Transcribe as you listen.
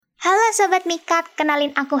Sobat Mikat,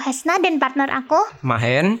 kenalin aku Hasna dan partner aku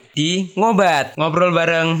Mahen di Ngobat, ngobrol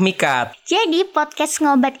bareng Mikat. Jadi podcast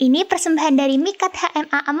Ngobat ini persembahan dari Mikat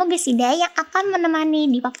HMA Amogesida yang akan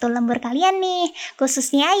menemani di waktu lembur kalian nih.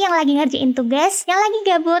 Khususnya yang lagi ngerjain tugas, yang lagi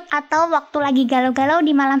gabut, atau waktu lagi galau-galau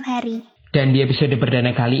di malam hari. Dan di episode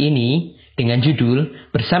perdana kali ini, dengan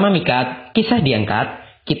judul Bersama Mikat, Kisah Diangkat,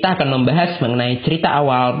 kita akan membahas mengenai cerita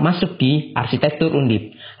awal masuk di Arsitektur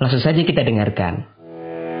Undip. Langsung saja kita dengarkan.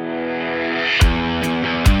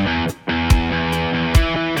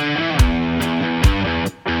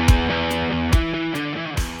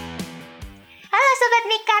 Halo Sobat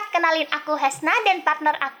Mikat, kenalin aku Hasna dan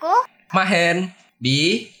partner aku Mahen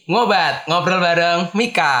di Ngobat, ngobrol bareng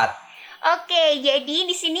Mikat. Oke, jadi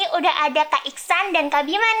di sini udah ada Kak Iksan dan Kak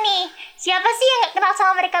Bima nih. Siapa sih yang gak kenal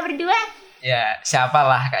sama mereka berdua? Ya,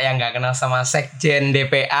 siapalah yang gak kenal sama Sekjen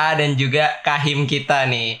DPA dan juga Kahim kita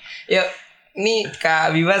nih. Yuk, ini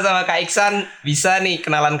Kak Bima sama Kak Iksan bisa nih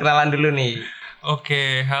kenalan-kenalan dulu nih.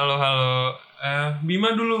 Oke, halo.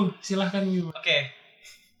 Bima dulu, silahkan Bima. Oke.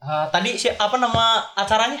 Tadi apa nama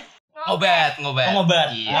acaranya? Ngobat. Ngobat.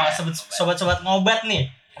 Iya. Sobat-sobat ngobat nih.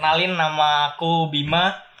 Kenalin, nama aku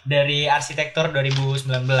Bima dari Arsitektur 2019.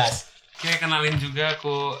 Oke, kenalin juga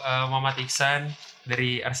aku Muhammad Iksan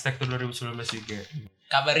dari Arsitektur 2019 juga.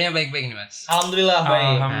 Kabarnya baik-baik nih Mas? Alhamdulillah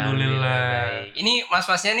baik. Alhamdulillah. Baik. Ini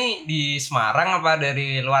mas-masnya nih di Semarang apa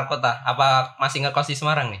dari luar kota? Apa masih ngekos di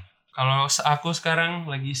Semarang nih? Kalau aku sekarang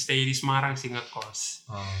lagi stay di Semarang sih, ngekos.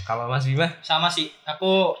 Kalau Mas Bima? Sama sih.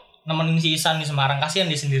 Aku nemenin si Isan di Semarang. Kasihan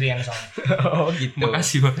dia sendirian soalnya. Oh gitu.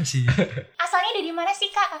 Makasih. Asalnya dari mana sih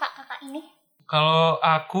Kak, kakak-kakak ini? Kalau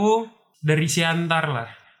aku dari Siantar lah.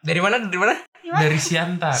 Dari mana? Dari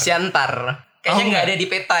Siantar. Siantar. Kayaknya nggak ada di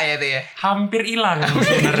peta ya itu ya. Hampir hilang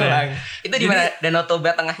sebenarnya. Itu di mana? Danau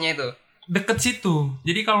Toba tengahnya itu. Deket situ.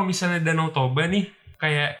 Jadi kalau misalnya Danau Toba nih,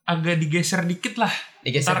 kayak agak digeser dikit lah.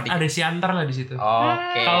 Digeser Ntar dikit. ada Siantar lah di situ.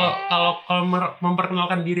 Oke. Kalau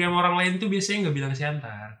memperkenalkan diri sama orang lain tuh biasanya nggak bilang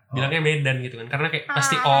Siantar, bilangnya Medan gitu kan, karena kayak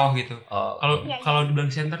pasti gitu. Kalau dibilang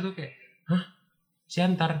Siantar tuh kayak, hah?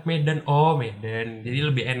 Siantar, Medan, Medan, jadi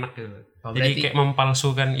lebih enak gitu. Jadi kayak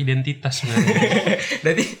mempalsukan identitas sebenarnya.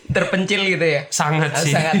 Berarti terpencil gitu ya? Sangat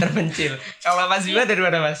sih. Sangat terpencil. Kalau Mas Bima dari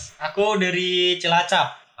mana Mas? Aku dari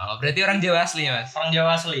Cilacap. Berarti orang Jawa asli ya Mas? Orang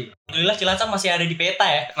Jawa asli. Alhamdulillah Cilacap masih ada di peta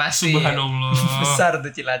ya. Masih. Subhanallah. Besar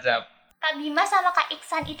tuh Cilacap. Kak Bima sama Kak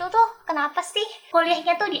Iksan itu tuh kenapa sih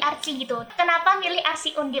kuliahnya tuh di Arsi gitu? Kenapa milih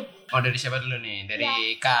Arsi Undip? Dari siapa dulu nih? Dari Ya.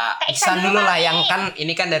 Kak Kak Iksan Iksan dulu lah, nih. yang kan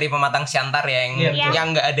ini kan dari pematang Siantar ya,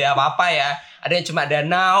 yang nggak ada apa-apa ya. Ada yang cuma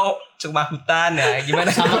danau, cuma hutan ya.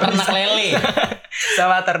 Gimana? Sama ternak lele.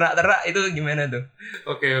 Sama ternak itu gimana tuh?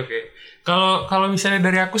 Oke. Kalau misalnya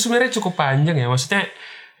dari aku sebenarnya cukup panjang ya. Maksudnya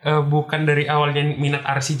bukan dari awalnya minat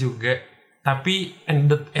Arsi juga, tapi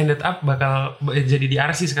ended up bakal jadi di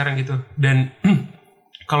Arsi sekarang gitu. Dan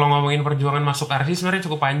kalau ngomongin perjuangan masuk Arsi sebenarnya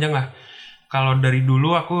cukup panjang lah. Kalau dari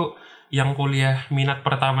dulu aku yang kuliah minat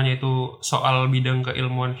pertamanya itu soal bidang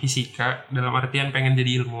keilmuan fisika, dalam artian pengen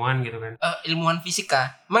jadi ilmuwan gitu kan. Ilmuwan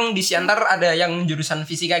fisika. Emang di Siantar ada yang jurusan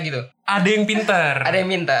fisika gitu? Ada yang pintar.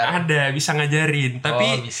 Ada, bisa ngajarin.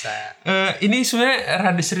 Tapi bisa. Ini sebenarnya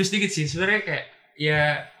rada serius dikit sih. Sebenarnya kayak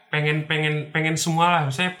ya pengen semua lah.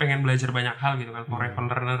 Maksudnya pengen belajar banyak hal gitu kan, forever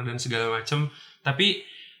learner dan segala macem. Tapi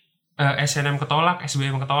SNM ketolak,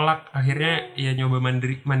 SBM ketolak. Akhirnya ya nyoba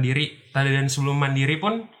mandiri. Dan sebelum mandiri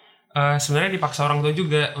pun sebenarnya dipaksa orang tua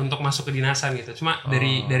juga untuk masuk ke dinasan gitu. Cuma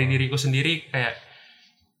dari diriku sendiri kayak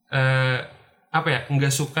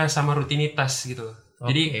nggak suka sama rutinitas gitu.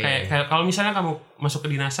 Jadi kayak kalau misalnya kamu masuk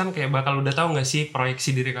ke dinasan, kayak bakal udah tahu nggak sih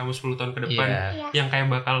proyeksi diri kamu 10 tahun ke depan, yang kayak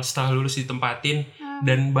bakal setelah lulus ditempatin,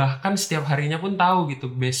 dan bahkan setiap harinya pun tahu gitu,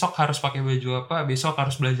 besok harus pakai baju apa, besok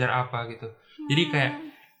harus belajar apa gitu. Jadi kayak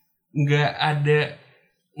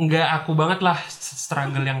nggak aku banget lah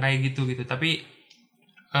struggle yang kayak gitu. Tapi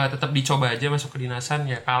tetap dicoba aja masuk ke dinasan,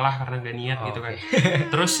 ya kalah karena nggak niat gitu kan.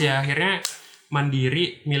 Terus ya akhirnya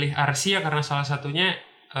mandiri milih Arsi ya karena salah satunya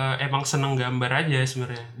emang seneng gambar aja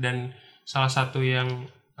sebenarnya, dan salah satu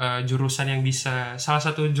jurusan yang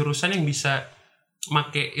bisa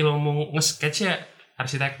make ilmu nge-sketch ya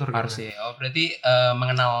arsitektur gitu. Arsi. Berarti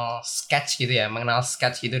mengenal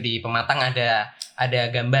sketch gitu di pematang ada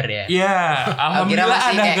gambar ya? Iya, alhamdulillah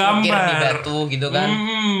ada gambar. Di batu gitu kan.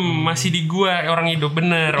 Masih di gua orang hidup,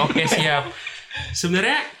 bener. Oke, siap.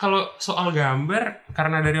 Sebenarnya kalau soal gambar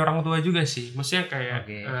karena dari orang tua juga sih. Maksudnya kayak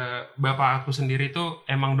bapak aku sendiri tuh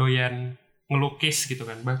emang doyan ngelukis gitu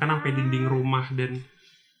kan. Bahkan sampai dinding rumah dan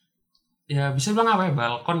ya bisa bilang apa ya,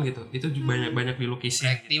 balkon gitu. Itu banyak dilukisin.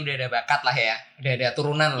 Berarti udah ada bakat lah ya. Udah ada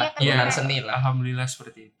turunan lah, turunan seni lah. Alhamdulillah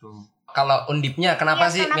seperti itu. Kalau undipnya kenapa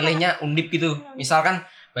Iya, sih kenapa? milihnya undip gitu? Misalkan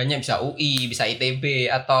banyak bisa UI, bisa ITB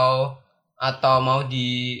atau mau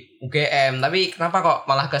di UGM, tapi kenapa kok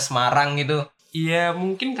malah ke Semarang gitu? Iya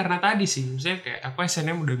mungkin karena tadi sih, misalnya kayak aku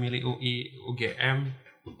SNM udah milih UI, UGM,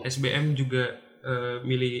 SBM juga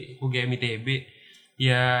milih UGM ITB,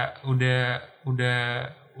 ya udah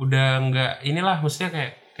nggak inilah, maksudnya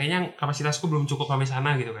kayaknya kapasitasku belum cukup sampai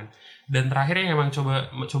sana gitu kan. Dan terakhirnya emang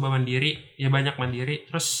coba mandiri, ya banyak mandiri,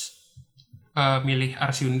 terus milih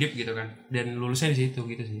Arsi Undip gitu kan, dan lulusnya di situ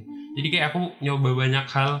gitu sih. Jadi kayak aku nyoba banyak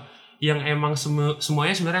hal yang emang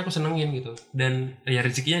semuanya sebenarnya aku senengin gitu, dan ya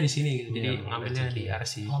rezekinya di sini gitu. Jadi ngambilnya di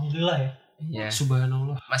Arsi. Alhamdulillah ya. Ya.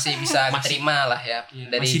 Subhanallah. Masih bisa diterima lah ya.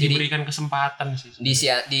 Masih diberikan kesempatan sih.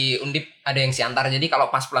 Di Undip ada yang Siantar, jadi kalau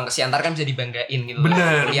pas pulang ke Siantar kan bisa dibanggain gitu.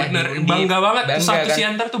 Bener. Bangga banget. Bangga, Satu kan?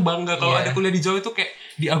 Siantar tuh bangga kalau ada kuliah di Jawa itu kayak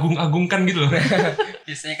diagung-agungkan gitu loh.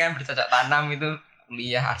 Biasanya kan bercocok tanam itu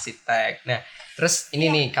kuliah arsitek. Nah, terus ini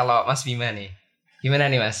nih kalau Mas Bima nih, gimana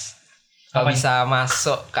nih Mas? Kalau bisa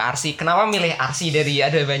masuk ke Arsi, kenapa milih Arsi dari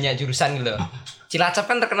ada banyak jurusan gitu? Cilacap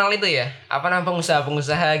kan terkenal itu ya, apa namanya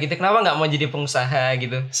pengusaha gitu. Kenapa nggak mau jadi pengusaha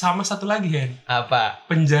gitu? Sama satu lagi kan, Apa?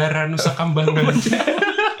 penjara Nusa Kambangan.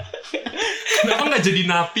 Kenapa nggak jadi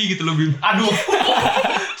napi gitu loh Bim? Aduh.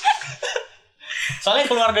 Soalnya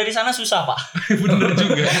keluar dari sana susah, Pak. Bener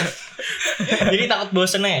juga. Jadi takut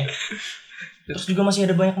bosen ya. Terus juga masih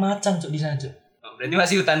ada banyak macan Cuk di sana Cuk. Berarti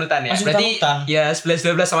masih hutan-hutan ya? Masih Berarti hutan-hutan. ya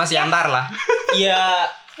 11-12 sama Siantar lah. Iya,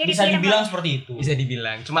 Jadi bisa kira, dibilang Pak. seperti itu. Bisa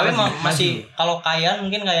dibilang. Cuma Tapi lebih masih maju. kalau kayaan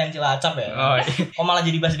mungkin kayak Cilacap ya. Oh, iya. Kok malah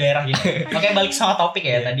jadi bahas daerah gitu. Oke, balik sama topik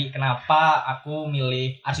ya tadi. Kenapa aku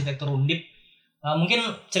milih arsitektur Undip?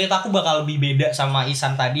 Mungkin ceritaku bakal lebih beda sama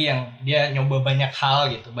Isan tadi yang dia nyoba banyak hal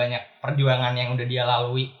gitu, banyak perjuangan yang udah dia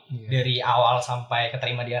lalui dari awal sampai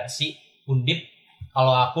keterima di Arsi Undip.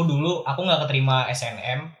 Kalau aku dulu aku nggak keterima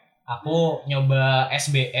SNM, aku nyoba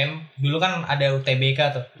SBM. Dulu kan ada UTBK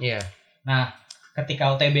tuh. Iya. Nah,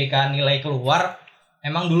 ketika UTBK nilai keluar,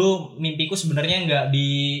 emang dulu mimpiku sebenarnya nggak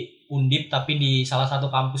di Undip tapi di salah satu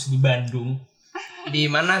kampus di Bandung. Di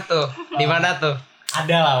mana tuh? Di mana tuh?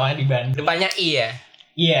 Ada lah Wak, di Bandung. Depannya I ya?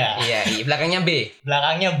 Iya, Iya, I. Belakangnya B.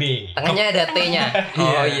 belakangnya B. Tengahnya ada T-nya.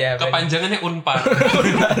 Oh iya. Kepanjangannya Unpar.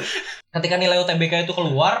 Ketika nilai UTBK itu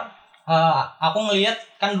keluar, aku ngelihat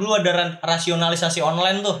kan dulu ada rasionalisasi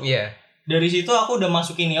online tuh. Iya. Dari situ aku udah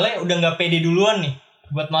masukin nilai, udah nggak pede duluan nih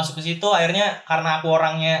buat masuk ke situ. Akhirnya karena aku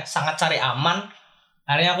orangnya sangat cari aman,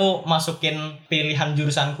 akhirnya aku masukin pilihan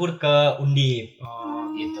jurusanku ke Undip.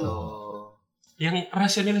 Oh gitu. Yang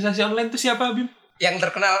rasionalisasi online itu siapa Bim? Yang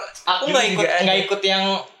terkenal Aku nggak ikut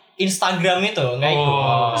yang Instagram itu, nggak ikut.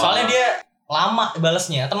 Oh. Soalnya dia lama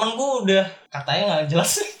balesnya. Temenku udah katanya nggak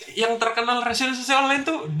jelas. Yang terkenal rasionalisasi online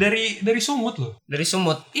tuh dari Sumut loh. dari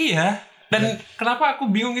Sumut. Iya. Dan kenapa aku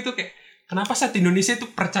bingung itu kayak kenapa saat Indonesia itu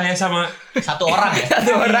percaya sama Satu orang ya.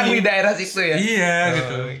 Satu orang di daerah situ ya. iya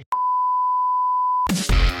gitu.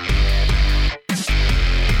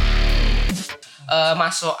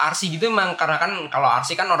 Masuk Arsi gitu emang karena kan kalau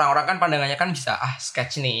Arsi kan orang-orang kan pandangannya kan bisa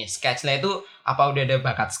sketch nih. Sketchnya itu apa udah ada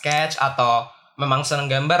bakat sketch atau memang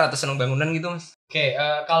seneng gambar atau seneng bangunan gitu Mas? Oke,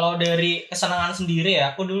 kalau dari kesenangan sendiri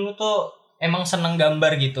ya, aku dulu tuh emang seneng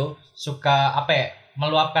gambar gitu. Suka apa ya,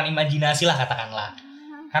 meluapkan imajinasi lah katakanlah.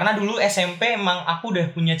 Karena dulu SMP emang aku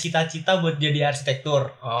udah punya cita-cita buat jadi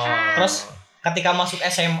arsitektur. Oh. Terus ketika masuk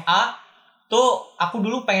SMA tuh aku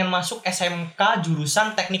dulu pengen masuk SMK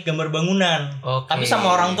jurusan teknik gambar bangunan. Oke. Tapi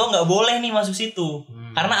sama orang tua nggak boleh nih masuk situ.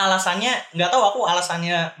 Karena alasannya nggak tahu aku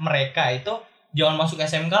alasannya mereka itu jangan masuk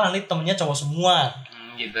SMK nanti temennya cowok semua.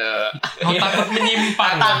 Gitu. Oh, takut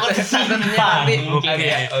menyimpang. Takut menyimpang.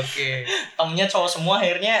 Oke. Oke. Temennya cowok semua,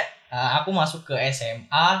 akhirnya aku masuk ke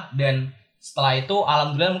SMA dan setelah itu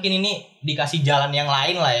alhamdulillah mungkin ini dikasih jalan yang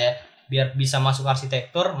lain lah ya biar bisa masuk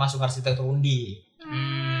arsitektur Undi.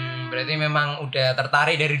 Berarti memang udah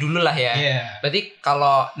tertarik dari dulu lah ya. Iya. Berarti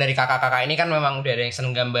kalau dari kakak-kakak ini kan memang udah ada yang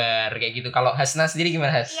seneng gambar kayak gitu. Kalau Hasna sendiri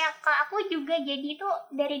gimana Has? Iya, Kak, aku juga jadi tuh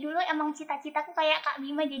dari dulu emang cita-citaku kayak Kak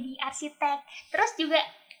Bima jadi arsitek. Terus juga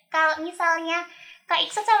kalau misalnya Kak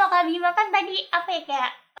Iksan sama Kak Bima kan tadi apa ya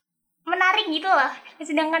kayak menarik gitu loh.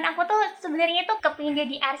 Sedangkan aku tuh sebenarnya tuh kepingin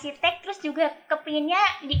jadi arsitek, terus juga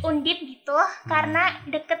kepinginnya di Undip gitu karena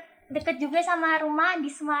deket juga sama rumah di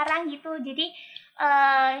Semarang gitu. Jadi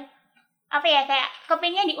apa ya kayak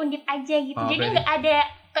kepinginnya di Undip aja gitu. Oh, jadi nggak ada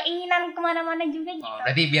keinginan kemana-mana juga gitu. Oh,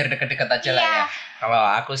 berarti biar deket-deket aja lah Iya. ya. Kalau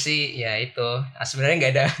aku sih ya itu. Sebenarnya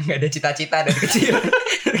nggak ada cita-cita dari kecil.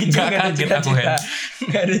 Nggak kaget aku, Hen.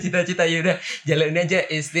 Nggak ada cita-cita, ya udah jalanin aja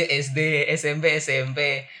SD, SMP.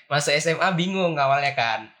 Masuk SMA bingung awalnya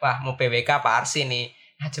kan. Wah, mau PBK apa Arsi nih?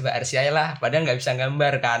 Coba Arsi aja lah. Padahal nggak bisa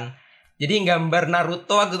gambar kan. Jadi gambar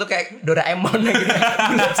Naruto waktu itu kayak Doraemon gitu.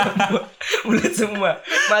 Bulat semua.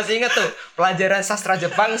 Masih inget tuh pelajaran sastra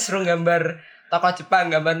Jepang suruh gambar tokoh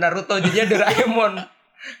Jepang, gambar Naruto jadinya Doraemon.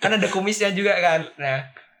 Kan ada kumisnya juga kan.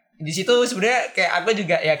 Nah, di situ sebenarnya kayak aku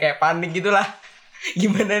juga ya kayak panik gitulah.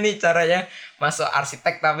 Gimana nih caranya masuk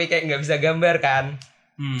arsitek tapi kayak nggak bisa gambar kan.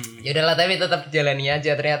 Ya udahlah, tapi tetap jalani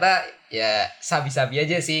aja. Ternyata ya sabi-sabi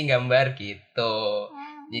aja sih gambar gitu.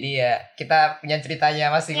 Jadi ya kita punya ceritanya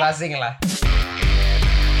masing-masing lah.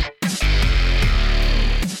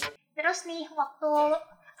 Terus nih waktu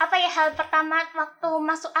apa ya hal pertama waktu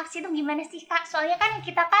masuk aksi itu gimana sih Kak? Soalnya kan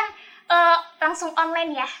kita kan langsung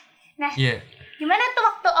online ya. Nah, gimana tuh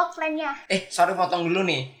waktu offline-nya? Sorry potong dulu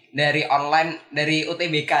nih. Dari online, dari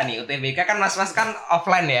UTBK nih. UTBK kan mas-mas kan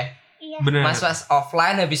offline ya? Iya. Benar. Mas-mas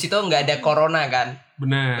offline habis itu nggak ada corona kan?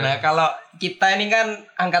 Benar. Nah kalau kita ini kan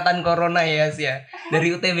angkatan corona ya sih ya. Dari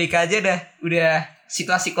UTBK aja udah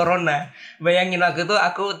situasi corona. Bayangin waktu itu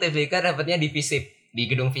aku UTBK dapatnya di FISIP, di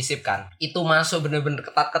gedung FISIP kan. Itu masuk bener-bener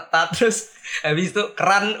ketat-ketat. Terus habis itu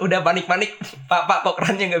keran udah panik-panik. Pak kok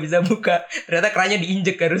kerannya nggak bisa buka. Ternyata kerannya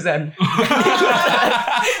diinjek harusan.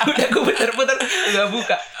 Udah aku puter-puter nggak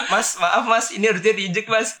buka. Mas maaf mas, ini harusnya diinjek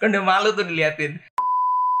mas. Kan udah malu tuh diliatin.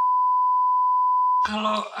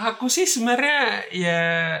 Kalau aku sih sebenarnya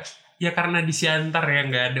ya karena di Siantar ya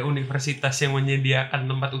nggak ada universitas yang menyediakan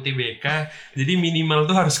tempat UTBK, jadi minimal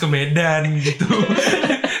tuh harus ke Medan gitu.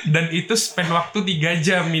 Dan itu spend waktu 3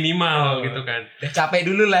 jam minimal gitu kan. Udah capek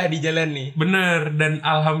dulu lah di jalan nih. Bener, dan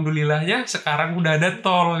alhamdulillahnya sekarang udah ada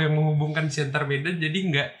tol yang menghubungkan Siantar Medan,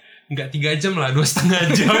 jadi nggak 3 jam lah,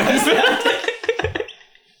 2,5 jam.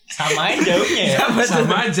 Sama aja jauhnya ya.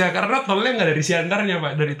 Sama aja, karena tolnya nggak dari Siantarnya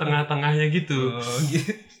Pak, dari tengah-tengahnya gitu.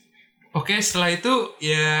 Oke, setelah itu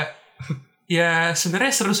ya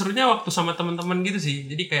sebenarnya seru-serunya waktu sama teman-teman gitu sih.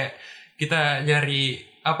 Jadi kayak kita nyari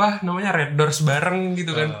red doors bareng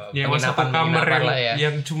gitu kan. Satu kamar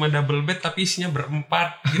yang cuma double bed tapi isinya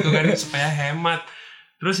berempat gitu kan supaya hemat.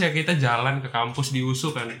 Terus ya kita jalan ke kampus di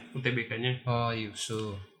USU kan, UTBK-nya. Oh,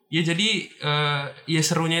 USU. Ya jadi ya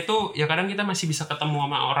serunya itu ya kadang kita masih bisa ketemu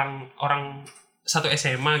sama orang satu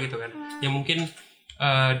SMA gitu kan. Yang mungkin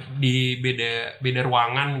di beda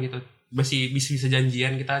ruangan gitu. Masih bisa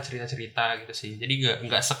janjian, kita cerita-cerita gitu sih. Jadi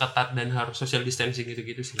nggak seketat dan harus social distancing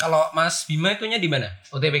gitu-gitu sih. Kalau Mas Bima itunya di mana?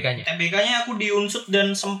 UTBK-nya? UTBK-nya aku di Unsut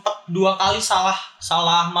dan sempet 2 kali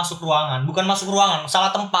salah masuk ruangan. Bukan masuk ruangan,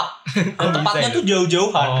 salah tempat. Dan tempatnya tuh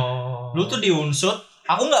jauh-jauhan. Lu tuh di Unsut,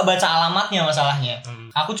 aku nggak baca alamatnya masalahnya.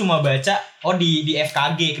 Aku cuma baca di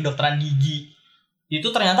FKG, kedokteran gigi.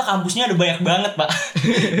 Itu ternyata kampusnya ada banyak banget Pak.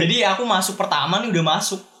 Jadi aku masuk pertama nih udah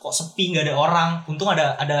masuk, kok sepi nggak ada orang. Untung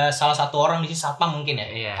ada salah satu orang di sini satpam mungkin ya.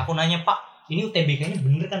 Iya. Aku nanya Pak, ini UTBK-nya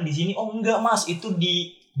bener kan di sini? Oh enggak Mas, itu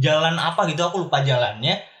di jalan apa gitu, aku lupa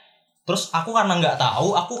jalannya. Terus aku karena nggak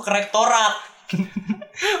tahu, aku ke rektorat.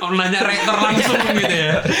 Nanya rektor langsung gitu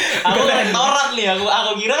ya. Aku ke rektorat nih,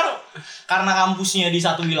 aku kira kan karena kampusnya di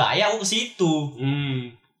satu wilayah, aku ke situ.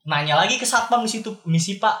 Nanya lagi ke satpam di situ,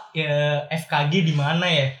 misi Pak, ya FKG di mana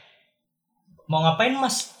ya? Mau ngapain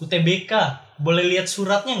Mas? UTBK. Boleh lihat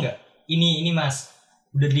suratnya nggak? Ini Mas.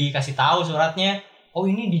 Udah dikasih tahu suratnya. Oh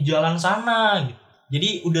ini di jalan sana gitu. Jadi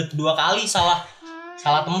udah 2 kali salah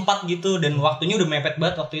tempat gitu, dan waktunya udah mepet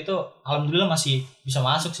banget waktu itu. Alhamdulillah masih bisa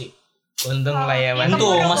masuk sih. Untung lah ya Mas.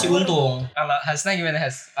 Masih untung. Kalau Hasna gimana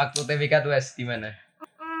Has? Waktu UTBK tuh Has di mana?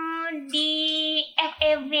 Di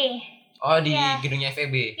FEB. Oh di gedungnya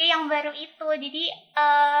FEB. Ya yang baru itu. Jadi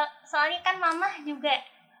soalnya kan mama juga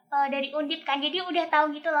dari Undip kan, jadi udah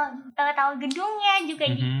tahu gitu loh, tahu gedungnya juga.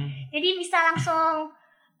 Jadi bisa langsung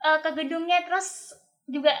ke gedungnya, terus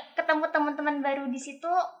juga ketemu teman-teman baru di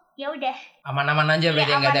situ. Ya udah. Aman-aman aja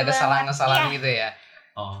berarti, nggak ada kesalahan-kesalahan gitu ya.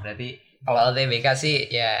 Oh berarti kalau UTBK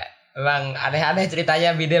sih ya emang aneh-aneh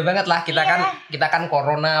ceritanya, beda banget lah. Kita kan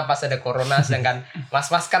corona, pas ada corona, sedangkan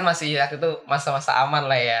mas-mas kan masih waktu itu masa-masa aman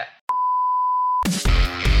lah ya.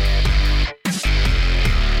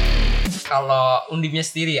 Kalau Undipnya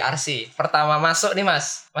sendiri, Arsi, pertama masuk nih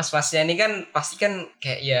mas-masnya ini kan pasti kan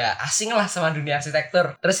kayak ya asing lah sama dunia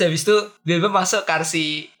arsitektur. Terus habis itu tiba-tiba masuk ke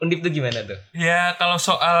Arsi Undip tuh gimana tuh? Ya kalau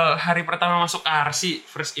soal hari pertama masuk Arsi,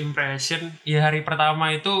 first impression, ya hari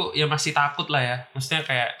pertama itu ya masih takut lah ya. Maksudnya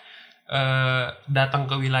kayak datang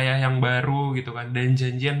ke wilayah yang baru gitu kan, dan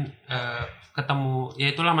janjian ketemu,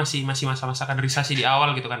 ya itulah masih masa-masa kaderisasi di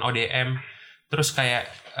awal gitu kan, ODM. Terus kayak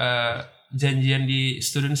janjian di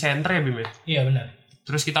student center ya Bim ya? Iya benar.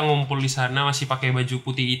 Terus kita ngumpul di sana masih pakai baju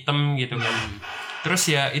putih hitam gitu kan. Terus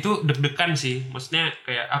ya itu deg-degan sih. Maksudnya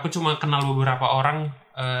kayak aku cuma kenal beberapa orang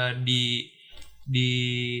di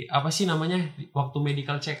apa sih namanya, waktu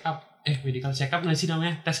medical check up medical check up nggak sih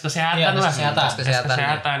namanya, tes kesehatan Iya, tes lah, kesehatan. Tes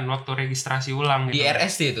kesehatan, waktu registrasi ulang di gitu.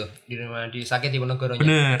 RSD itu di Sakit Diponegoronya.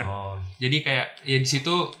 Bener. Oh. Jadi kayak ya di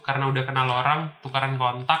situ karena udah kenal orang, tukaran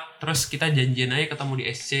kontak, terus kita janjian aja ketemu di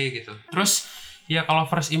SC gitu. Terus ya kalau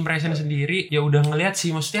first impression sendiri ya udah ngelihat sih,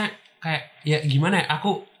 maksudnya kayak ya gimana ya,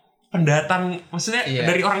 aku pendatang, maksudnya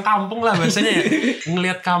dari orang kampung lah bahasanya ya.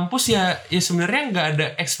 Ngelihat kampus ya sebenarnya nggak ada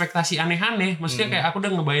ekspektasi aneh-aneh, maksudnya kayak aku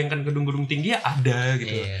udah ngebayangkan gedung-gedung tinggi ya ada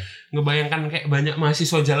gitu. Ngebayangkan kayak banyak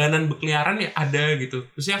mahasiswa jalanan berkeliaran ya ada gitu.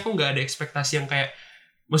 Maksudnya aku nggak ada ekspektasi yang kayak,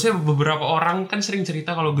 maksudnya beberapa orang kan sering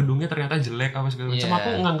cerita kalau gedungnya ternyata jelek apa segala macam. Aku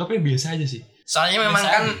nganggapnya biasa aja sih. Soalnya memang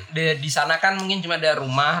kan di sana kan mungkin cuma ada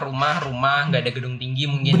rumah, nggak ada gedung tinggi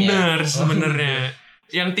mungkin. Bener sebenarnya.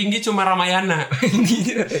 Yang tinggi cuma Ramayana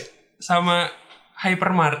sama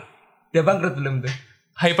Hypermart. Udah bangkrut belum tuh?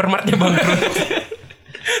 Hypermartnya bangkrut.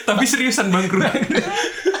 Tapi seriusan bangkrut.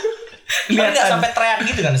 Lihat nggak sampai teriak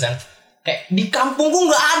gitu kan San? Kayak di kampungku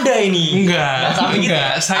nggak ada ini. Enggak. Gitu.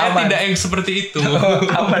 Saya Aman. tidak yang seperti itu.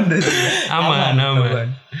 Aman deh. Aman.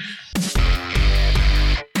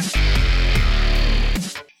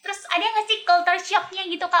 Terus ada nggak sih culture shocknya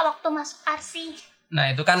gitu Kak waktu masuk Arsi? Nah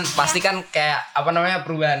itu kan pasti kan kayak apa namanya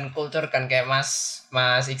perubahan kultur kan, kayak Mas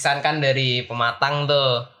Iksan kan dari Pematang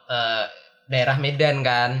tuh daerah Medan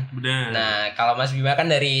kan. Benar. Nah kalau Mas Bima kan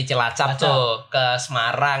dari Cilacap tuh ke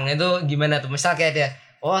Semarang, itu gimana tuh? Misal kayak dia,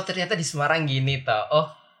 oh ternyata di Semarang gini toh, oh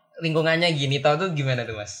lingkungannya gini toh, tuh gimana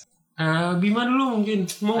tuh Mas? Bima dulu mungkin,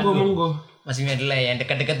 monggo. Mas Bima dulu ya, yang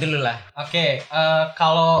dekat-dekat dulu lah. Oke,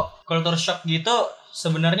 kalau culture shock gitu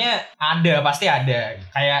sebenarnya pasti ada.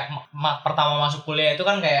 Kayak pertama masuk kuliah itu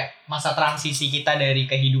kan kayak masa transisi kita dari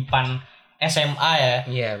kehidupan SMA ya.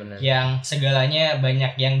 Iya benar. Yang segalanya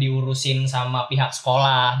banyak yang diurusin sama pihak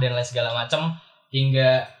sekolah dan lain segala macam,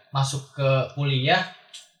 hingga masuk ke kuliah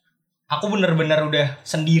aku bener-bener udah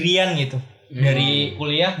sendirian gitu. Dari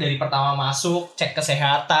kuliah, dari pertama masuk, cek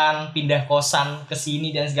kesehatan, pindah kosan ke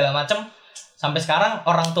sini dan segala macam. Sampai sekarang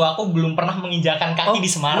orang tua aku belum pernah menginjakan kaki di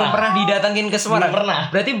Semarang. Belum pernah didatengin ke Semarang? Belum pernah.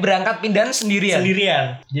 Berarti berangkat pindahan sendirian?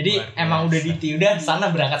 Jadi emang udah udah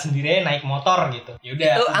sana berangkat sendirian naik motor gitu.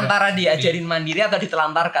 Yaudah. Itu antara diajarin mandiri atau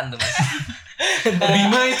ditelantarkan tuh Mas?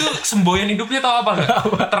 Bima itu semboyan hidupnya tau apa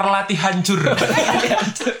nggak? Terlatih hancur.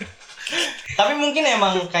 Tapi mungkin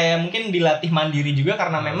emang kayak mungkin dilatih mandiri juga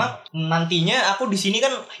karena memang nantinya aku di sini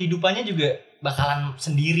kan hidupannya juga bakalan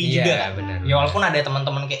sendiri juga kan. Bener. Ya walaupun ada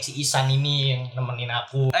teman-teman kayak si Isan ini yang nemenin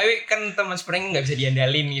aku. Tapi kan teman sebenarnya nggak bisa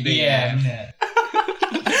diandalin gitu ya. Iya benar.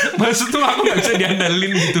 Maksud tuh aku gak bisa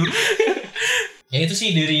diandalin gitu. Ya itu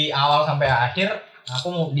sih dari awal sampai akhir aku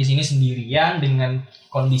mau di sini sendirian dengan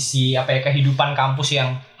kondisi kehidupan kampus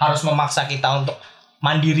yang harus memaksa kita untuk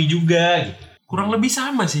mandiri juga gitu. Kurang lebih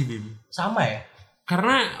sama sih Bim. Sama ya?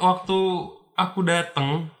 Karena waktu aku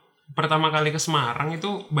datang pertama kali ke Semarang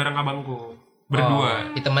itu bareng abangku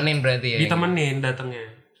berdua. Ditemenin berarti ya? Ditemenin datangnya.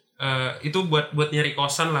 Itu buat nyari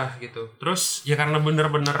kosan lah gitu. Terus ya karena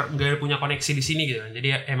bener-bener gak punya koneksi di sini gitu. Jadi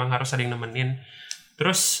ya, emang harus ada yang nemenin.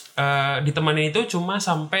 Terus ditemenin itu cuma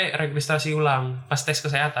sampai registrasi ulang pas tes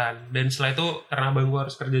kesehatan. Dan setelah itu karena abang gue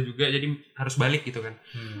harus kerja juga jadi harus balik gitu kan.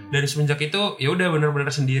 Dan semenjak itu ya udah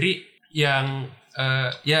bener-bener sendiri yang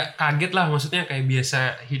ya kaget lah, maksudnya kayak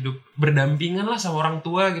biasa hidup berdampingan lah sama orang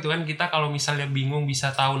tua gitu kan. Kita kalau misalnya bingung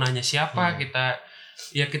bisa tahu nanya siapa,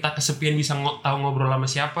 kita kesepian bisa tahu ngobrol sama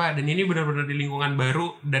siapa. Dan ini benar-benar di lingkungan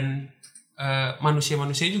baru dan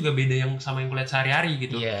manusia-manusia juga beda yang sama yang kulihat sehari-hari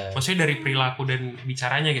gitu. Maksudnya dari perilaku dan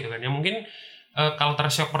bicaranya gitu kan. Ya mungkin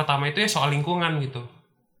culture shock pertama itu ya soal lingkungan gitu.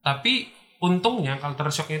 Tapi untungnya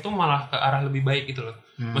culture shocknya itu malah ke arah lebih baik gitu loh.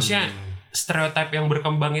 Maksudnya stereotip yang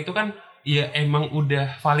berkembang itu kan ya emang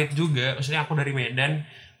udah valid juga. Maksudnya aku dari Medan,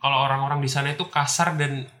 kalau orang-orang di sana itu kasar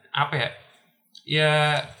dan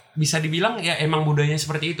ya bisa dibilang ya emang budayanya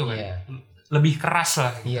seperti itu kan. Lebih keras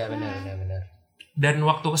lah. Iya benar. Dan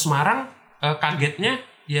waktu ke Semarang kagetnya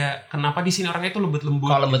ya kenapa di sini orangnya itu lembut-lembut.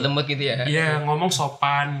 Kalau lembut-lembut gitu ya. Iya, ngomong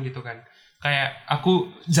sopan gitu kan. Kayak aku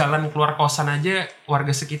jalan keluar kosan aja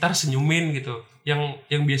warga sekitar senyumin gitu. Yang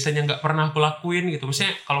biasanya nggak pernah aku lakuin gitu.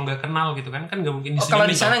 Maksudnya kalau nggak kenal gitu kan nggak mungkin disenyumin. Kalau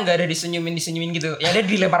di sana nggak ada disenyumin gitu. Ya ada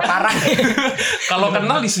dilempar parang. Kalau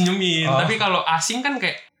kenal disenyumin. Tapi kalau asing kan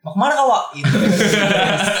kayak mau kemana kawak? Gitu.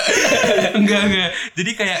 enggak.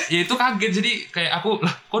 Jadi kayak ya itu kaget. Jadi kayak aku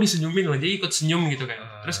lah kok disenyumin lah. Jadi ikut senyum gitu kan.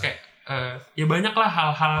 Terus kayak ya banyak lah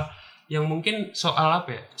hal-hal yang mungkin soal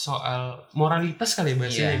soal moralitas kali ya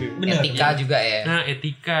bahasanya. Etika juga ya. Nah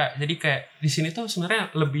etika. Jadi kayak di sini tuh sebenarnya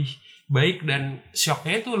lebih baik dan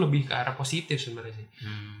shocknya itu lebih ke arah positif sebenarnya sih.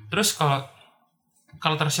 Terus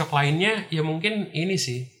kalau tershock lainnya ya mungkin ini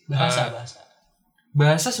sih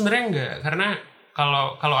bahasa sebenarnya enggak, karena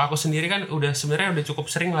kalau aku sendiri kan sebenarnya udah cukup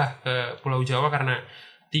sering lah ke Pulau Jawa karena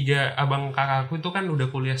 3 abang kakakku itu kan udah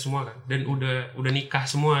kuliah semua kan dan udah nikah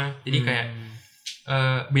semua. Jadi kayak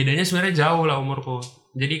bedanya sebenarnya jauh lah umurku.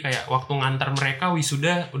 Jadi kayak waktu ngantar mereka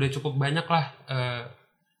wisuda udah cukup banyak lah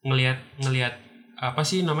ngelihat apa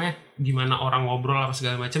sih namanya, gimana orang ngobrol apa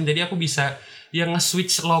segala macam. Jadi aku bisa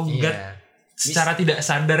nge-switch logat secara tidak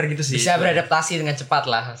sadar gitu sih. Bisa beradaptasi dengan cepat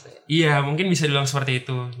lah. Iya, mungkin bisa dibilang seperti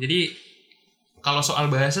itu. Jadi kalau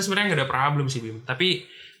soal bahasa sebenarnya nggak ada problem sih, Bim. Tapi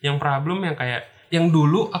yang problem yang kayak yang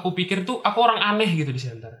dulu aku pikir tuh aku orang aneh gitu di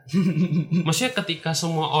Siantara. Maksudnya ketika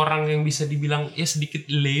semua orang yang bisa dibilang ya sedikit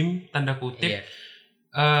lame tanda kutip,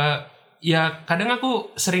 ya kadang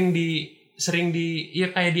aku sering di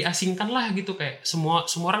ya kayak diasingkan lah gitu, kayak semua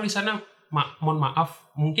orang di sana mohon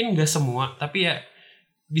maaf mungkin nggak semua tapi ya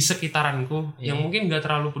di sekitaranku yang mungkin nggak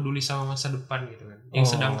terlalu peduli sama masa depan gitu kan.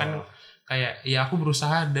 Yang sedangkan kayak ya aku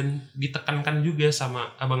berusaha dan ditekankan juga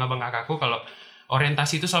sama abang-abang kakakku kalau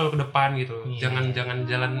orientasi itu selalu ke depan gitu. Jangan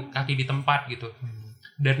jalan kaki di tempat gitu.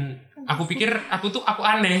 Dan aku pikir aku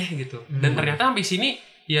aneh gitu. Dan ternyata sampai sini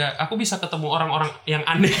ya aku bisa ketemu orang-orang yang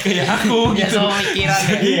aneh kayak aku gitu. Sama pikiran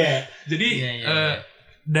ya. Jadi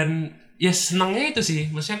dan ya senangnya itu sih.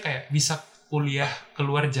 Maksudnya kayak bisa kuliah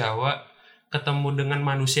keluar Jawa, ketemu dengan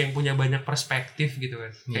manusia yang punya banyak perspektif gitu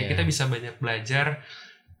kan. Kayak kita bisa banyak belajar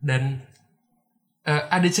dan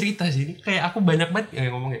ada cerita sih, kayak aku banyak banget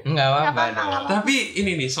ngomongnya. Enggak apa-apa. Tapi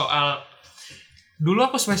ini nih soal dulu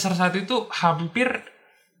aku semester 1 itu hampir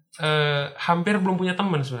belum punya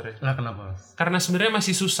teman sebenarnya. Nah, kenapa? Karena sebenarnya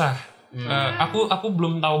masih susah. Aku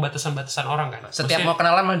belum tahu batasan-batasan orang kan. Setiap mau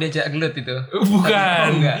kenalan malah diajak gelut itu.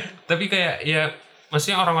 Bukan. Tapi kayak ya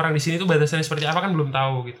maksudnya orang-orang di sini tuh batasannya seperti apa kan belum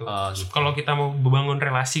tahu gitu. Gitu. Kalau kita mau membangun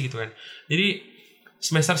relasi gitu kan. Jadi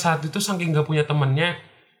semester 1 itu saking gak punya temennya,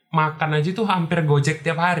 makan aja tuh hampir gojek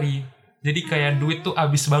tiap hari. Jadi kayak duit tuh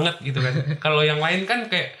habis banget gitu kan. Kalau yang lain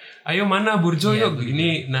kan kayak ayo mana Burjo yuk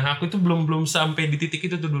gini. Nah aku tuh belum sampai di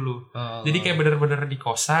titik itu tuh dulu. Jadi kayak bener-bener di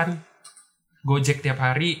kosan, gojek tiap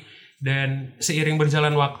hari. Dan seiring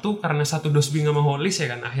berjalan waktu karena satu dosbing sama Holis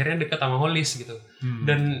ya kan, akhirnya deket sama Holis gitu.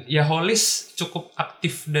 Dan ya Holis cukup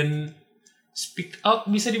aktif dan speak out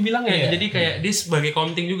bisa dibilang ya. Jadi kayak dia sebagai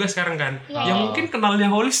counting juga sekarang kan. Ya mungkin kenalnya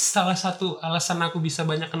Holis salah satu alasan aku bisa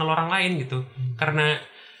banyak kenal orang lain gitu. Karena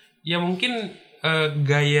ya mungkin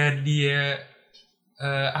gaya dia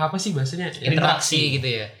apa sih bahasanya? Interaksi gitu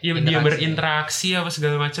ya. Ya dia berinteraksi apa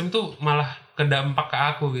segala macam tuh malah kedampak ke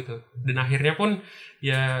aku gitu. Dan akhirnya pun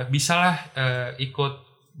ya bisalah ikut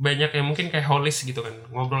banyak yang mungkin kayak Holis gitu kan.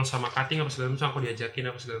 Ngobrol sama cutting apa segala macam, aku diajakin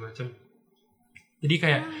apa segala macam. Jadi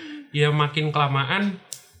kayak ya makin kelamaan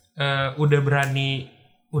udah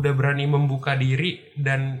berani membuka diri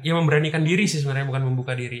dan ya memberanikan diri sih sebenarnya, bukan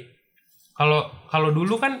membuka diri. Kalau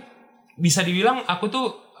dulu kan bisa dibilang aku tuh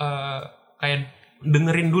kayak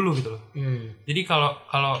dengerin dulu gitu loh. Jadi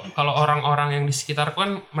kalau orang-orang yang di sekitarku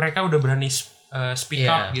kan mereka udah berani speak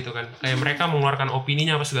up gitu kan. Kayak mereka mengeluarkan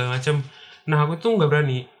opininya apa segala macam. Nah aku tuh nggak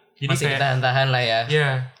berani. Jadi masih kayak tahan-tahan lah ya.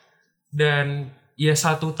 Ya. Dan ya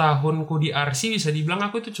 1 tahunku di Arsi bisa dibilang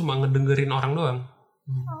aku itu cuma ngedengerin orang doang.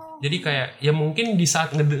 Jadi kayak ya mungkin di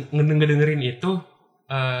saat ngedengerin itu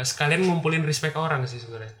sekalian ngumpulin respect orang sih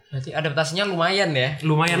sebenarnya. Berarti adaptasinya lumayan ya.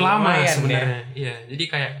 Lumayan lama sebenarnya. Iya. Jadi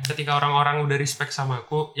kayak ketika orang-orang udah respect sama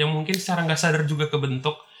aku, yang mungkin secara nggak sadar juga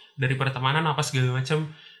kebentuk dari pertemanan apa segala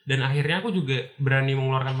macam. Dan akhirnya aku juga berani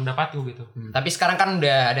mengeluarkan pendapatku gitu. Tapi sekarang kan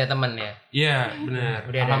udah ada teman ya. Iya benar.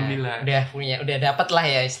 Alhamdulillah. Udah dapat lah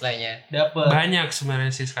ya istilahnya. Dapat. Banyak sebenarnya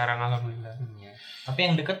sih sekarang alhamdulillah. Tapi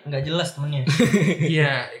yang deket nggak jelas temennya.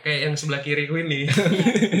 Iya kayak yang sebelah kiriku ini.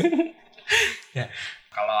 Ya.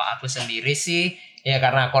 Kalau aku sendiri sih ya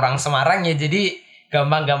karena aku orang Semarang ya jadi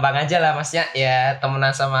gampang-gampang aja lah maksudnya ya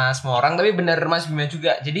temenan sama semua orang. Tapi bener Mas Bima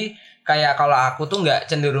juga. Jadi kayak kalau aku tuh nggak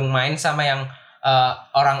cenderung main sama yang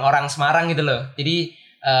orang-orang Semarang gitu loh. Jadi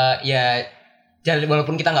ya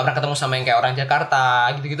walaupun kita nggak pernah ketemu sama yang kayak orang Jakarta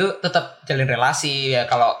gitu-gitu, tetap jalin relasi ya.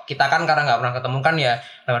 Kalau kita kan karena nggak pernah ketemu kan ya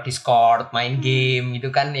lewat Discord, main game gitu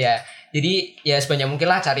kan ya. Jadi ya sebanyak mungkin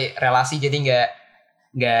lah cari relasi. Jadi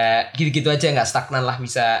nggak gitu-gitu aja, nggak stagnan lah,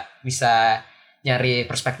 bisa nyari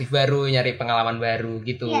perspektif baru, nyari pengalaman baru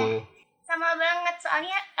gitu. Yeah. Sama banget,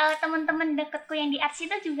 soalnya teman-teman deketku yang di Arsi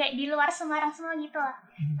itu juga di luar Semarang semua gitu lah.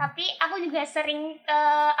 Tapi aku juga sering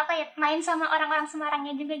main sama orang-orang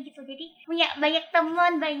Semarangnya juga gitu. Jadi punya banyak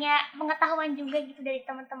teman, banyak pengetahuan juga gitu dari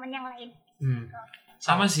teman-teman yang lain.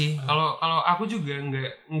 Sama sih. Kalau aku juga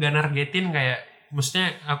nggak nargetin kayak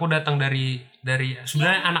Maksudnya aku datang dari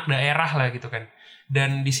sebenarnya anak daerah lah gitu kan.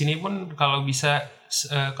 Dan di sini pun kalau bisa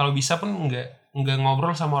pun nggak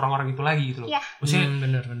ngobrol sama orang-orang itu lagi gitu loh. Iya. Maksudnya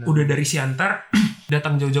bener. udah dari Siantar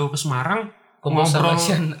datang jauh-jauh ke Semarang Kumpul ngobrol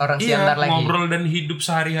sama orang Siantar lagi. ngobrol dan hidup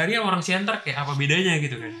sehari-hari sama orang Siantar kayak apa bedanya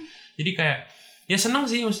gitu kan. Jadi kayak ya seneng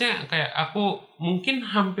sih, maksudnya kayak aku mungkin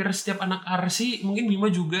hampir setiap anak Arsi, mungkin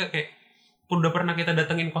Bima juga kayak udah pernah kita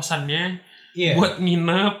datengin kosannya buat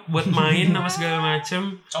nginep, buat main sama segala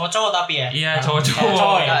macem. Cowok-cowok tapi ya. Iya,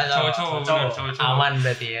 cowok-cowok. Cowok-cowok. Aman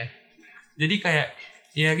berarti ya. Jadi kayak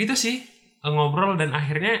ya gitu sih, ngobrol dan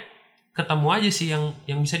akhirnya ketemu aja sih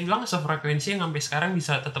yang bisa dibilang sefrekuensi yang sampai sekarang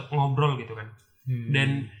bisa tetap ngobrol gitu kan.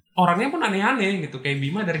 Dan orangnya pun aneh-aneh gitu, kayak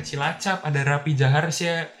Bima dari Cilacap, ada Rapi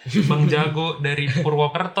Jaharsya, Bang Jago dari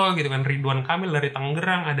Purwokerto gitu kan, Ridwan Kamil dari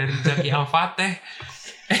Tangerang, ada Rizaki Al-Fateh,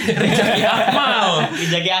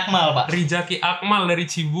 Rizaki Akmal dari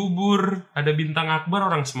Cibubur, ada Bintang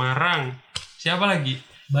Akbar orang Semarang, siapa lagi?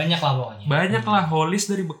 Banyak lah pokoknya. Banyak lah,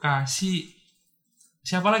 Holis dari Bekasi,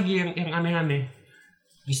 siapa lagi yang aneh-aneh?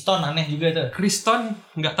 Kriston aneh juga tuh. Kriston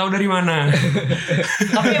nggak tahu dari mana.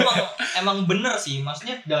 Tapi emang bener sih,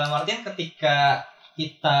 maksudnya dalam artian ketika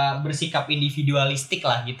kita bersikap individualistik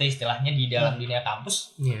lah gitu istilahnya di dalam dunia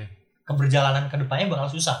kampus, keberjalanan kedepannya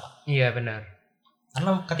bakal susah Pak. Iya benar.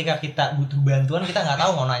 Karena ketika kita butuh bantuan kita nggak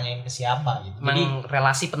tahu mau nanyain ke siapa gitu. Jadi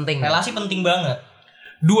relasi penting. Relasi penting banget.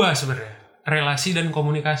 Dua sebenarnya, relasi dan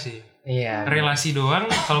komunikasi. Iya. Relasi doang,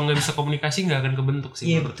 kalau nggak bisa komunikasi nggak akan kebentuk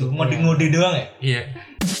sih. Iya betul. Ngode-ngode doang ya. Iya.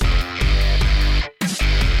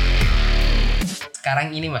 Sekarang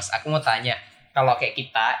ini Mas, aku mau tanya, kalau kayak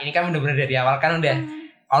kita, ini kan bener-bener dari awal kan udah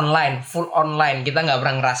online, full online, kita nggak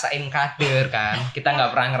pernah ngerasain kader kan, kita nggak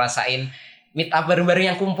pernah ngerasain meet up bareng-bareng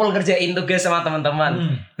yang kumpul kerjain tugas sama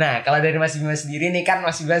teman-teman. Nah, kalau dari Mas Bima sendiri nih kan,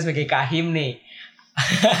 Mas Bima sebagai kahim nih,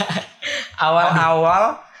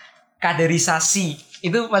 awal-awal kaderisasi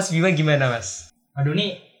itu Mas Bima gimana Mas? Aduh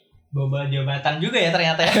nih bawa jabatan juga ya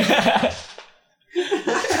ternyata ya.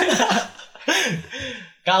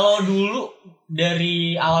 Kalau dulu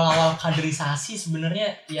dari awal-awal kaderisasi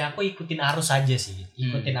sebenarnya ya aku ikutin arus aja sih.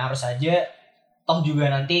 Ikutin arus aja. Toh juga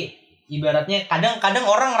nanti ibaratnya kadang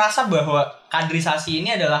orang ngerasa bahwa kaderisasi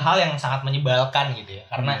ini adalah hal yang sangat menyebalkan gitu ya.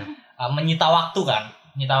 Karena menyita waktu kan.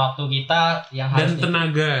 Menyita waktu kita yang harus dan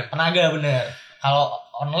tenaga. Tenaga bener. Kalau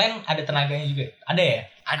online ada tenaganya juga. Ada ya?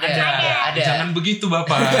 Ada. Jangan begitu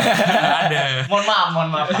Bapak. Ada. Mohon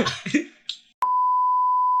maaf Pak.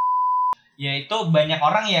 Ya itu banyak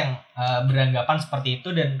orang yang beranggapan seperti itu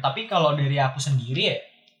dan tapi kalau dari aku sendiri ya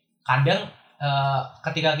kadang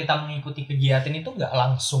ketika kita mengikuti kegiatan itu nggak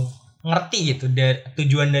langsung ngerti gitu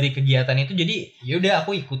tujuan dari kegiatan itu, jadi yaudah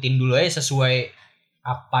aku ikutin dulu aja sesuai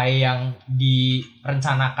apa yang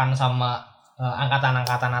direncanakan sama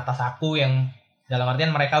angkatan-angkatan atas aku yang dalam artian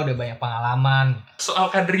mereka udah banyak pengalaman. Soal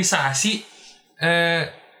kaderisasi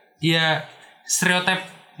ya stereotip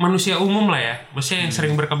manusia umum lah ya, maksudnya yang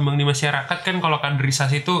sering berkembang di masyarakat kan kalau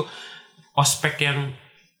kaderisasi itu ospek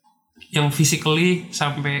yang physically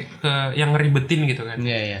sampai ke yang ngeribetin gitu kan.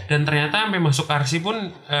 Iya. Dan ternyata sampai masuk Arsi pun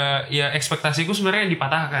ya ekspektasiku sebenarnya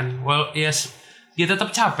dipatahkan. Well, yes, dia tetap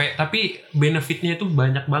capek tapi benefitnya itu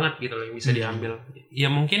banyak banget gitu loh yang bisa diambil. Ya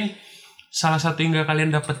mungkin salah satu yang gak kalian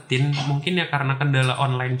dapetin mungkin ya karena kendala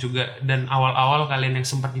online juga dan awal-awal kalian yang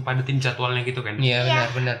sempat dipadetin jadwalnya gitu kan. Iya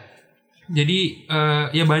benar. Jadi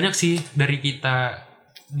ya banyak sih dari kita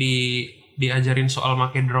diajarin soal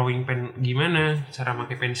make drawing pen gimana, cara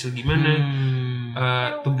make pensil gimana,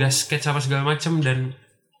 tugas sketch apa segala macem dan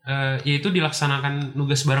ya itu dilaksanakan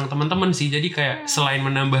nugas bareng teman-teman sih. Jadi kayak selain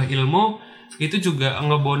menambah ilmu itu juga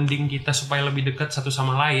ngebonding kita supaya lebih dekat satu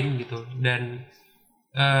sama lain gitu dan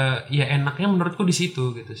ya enaknya menurutku di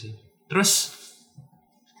situ gitu sih. Terus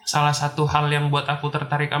salah satu hal yang buat aku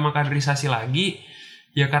tertarik sama kaderisasi lagi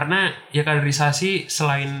ya karena ya kaderisasi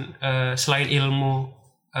selain ilmu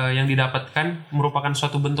yang didapatkan merupakan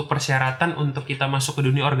suatu bentuk persyaratan untuk kita masuk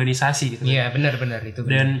ke dunia organisasi gitu. Iya benar itu.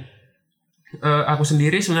 Dan aku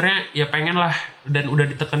sendiri sebenarnya ya pengen lah dan udah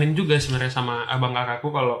ditekenin juga sebenarnya sama abang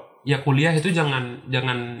kakakku kalau ya kuliah itu jangan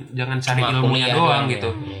cari cuma ilmunya doang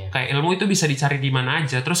gitu. Ya. Kayak ilmu itu bisa dicari di mana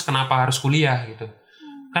aja. Terus kenapa harus kuliah gitu?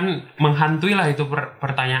 Kan menghantui lah itu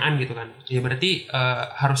pertanyaan gitu kan. Ya berarti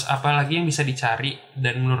harus apa lagi yang bisa dicari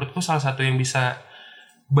dan menurutku salah satu yang bisa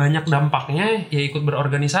banyak dampaknya ya ikut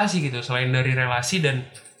berorganisasi gitu. Selain dari relasi dan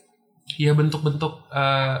ya bentuk-bentuk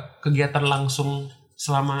kegiatan langsung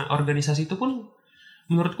selama organisasi itu pun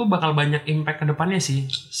menurutku bakal banyak impact ke depannya sih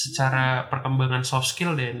secara perkembangan soft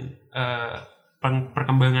skill dan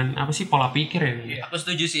perkembangan apa sih pola pikir ya. Aku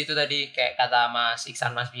setuju sih itu tadi kayak kata Mas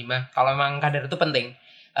Iksan, Mas Bima. Kalau memang kader itu penting.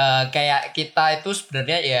 kayak kita itu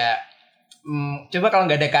sebenarnya ya coba kalau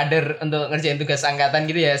nggak ada kader untuk ngerjain tugas angkatan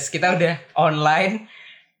gitu ya, kita udah online,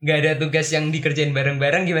 nggak ada tugas yang dikerjain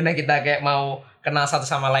bareng-bareng, gimana kita kayak mau kenal satu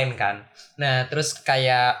sama lain kan. Nah terus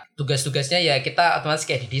kayak tugas-tugasnya ya kita otomatis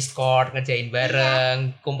kayak di Discord ngerjain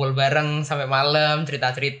bareng, kumpul bareng sampai malam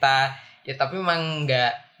cerita-cerita ya, tapi memang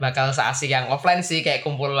nggak bakal seasik yang offline sih, kayak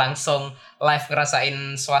kumpul langsung live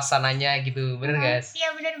ngerasain suasananya gitu, bener guys?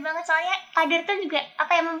 Iya bener banget, soalnya kader tuh juga apa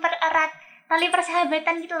ya, mempererat tali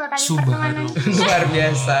persahabatan gitu loh, tali Subhanallah. pertemanan. Luar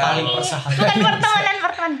biasa. Tali persahabatan. Bukan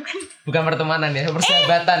pertemanan Bukan pertemanan ya,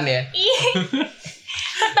 persahabatan ya. Iya.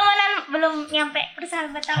 Pertemanan belum nyampe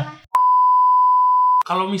persahabatan lah.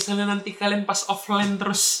 Kalau misalnya nanti kalian pas offline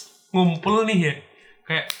terus ngumpul nih ya,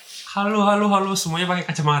 kayak halo semuanya pakai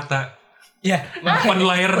kacamata, Ya, open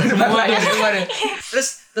layar semua.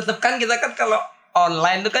 Terus tetep kan kita kan kalau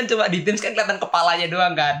online tuh kan cuma di Teams kan kelihatan kepalanya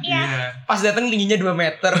doang kan. Iya. Pas datang tingginya 2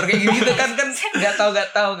 meter kayak gitu kan nggak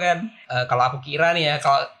tahu kan. Kalau aku kira nih ya,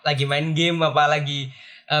 kalau lagi main game apa lagi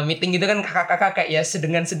meeting gitu kan kakak-kakak kayak ya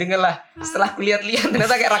sedengan lah. Setelah aku lihat-lihat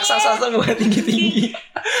ternyata kayak raksasa semua tinggi-tinggi.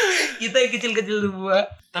 Kita yang kecil-kecil semua.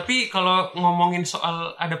 Tapi kalau ngomongin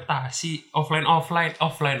soal adaptasi offline.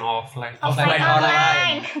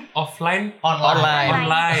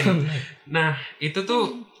 Nah, itu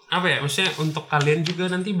tuh apa ya? Maksudnya untuk kalian juga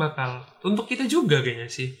nanti bakal, untuk kita juga kayaknya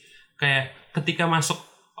sih. Kayak ketika masuk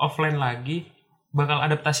offline lagi bakal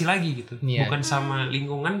adaptasi lagi gitu. Yeah. Bukan sama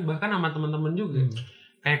lingkungan, bahkan sama teman-teman juga.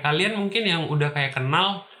 Kayak kalian mungkin yang udah kayak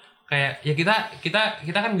kenal, kayak ya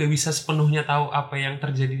kita kan nggak bisa sepenuhnya tahu apa yang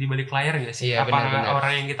terjadi di balik layar nggak sih? Iya, Apakah benar.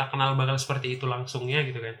 orang yang kita kenal bakal seperti itu langsungnya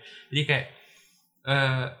gitu kan? Jadi kayak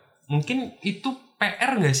mungkin itu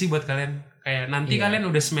PR nggak sih buat kalian? Kayak nanti kalian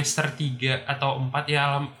udah semester 3 atau 4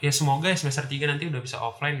 ya semoga ya semester 3 nanti udah bisa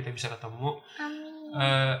offline, kita bisa ketemu.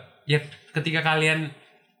 Ya ketika kalian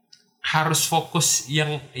harus fokus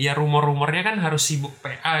yang ya rumor-rumornya kan harus sibuk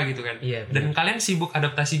PA gitu kan. Iya, benar. Dan kalian sibuk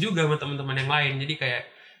adaptasi juga sama teman-teman yang lain. Jadi kayak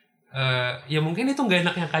ya mungkin itu nggak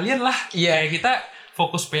enaknya kalian lah. Iya. Kayak kita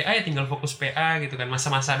fokus PA ya tinggal fokus PA gitu kan.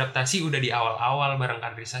 Masa-masa adaptasi udah di awal-awal bareng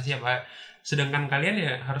kaderisasi apa. Sedangkan kalian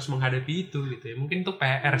ya harus menghadapi itu gitu ya. Mungkin itu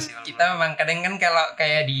PR sih. Kita memang kadang kan kalau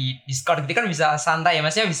kayak di Discord gitu kan bisa santai ya,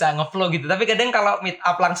 maksudnya bisa nge-flow gitu. Tapi kadang kalau meet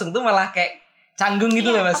up langsung tuh malah kayak canggung gitu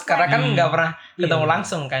loh Mas. Karena kan nggak pernah ketemu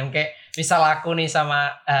langsung kan. Kayak misal aku nih sama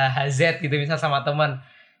HZ gitu, misal sama teman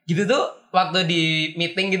gitu tuh, waktu di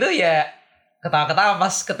meeting gitu ya ketawa-ketawa,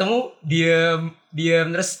 pas ketemu diem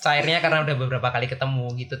terus cairnya karena udah beberapa kali ketemu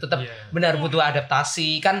gitu. Tetap benar butuh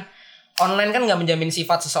adaptasi kan. Online kan nggak menjamin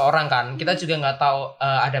sifat seseorang kan. Kita juga nggak tahu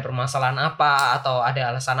ada permasalahan apa atau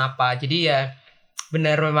ada alasan apa. Jadi ya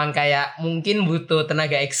benar memang kayak mungkin butuh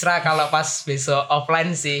tenaga ekstra kalau pas besok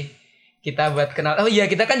offline sih. Kita buat kenal. Oh iya,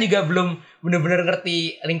 kita kan juga belum benar-benar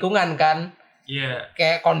ngerti lingkungan kan. Iya.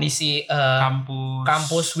 Kayak kondisi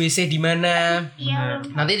kampus WC di mana. Iya.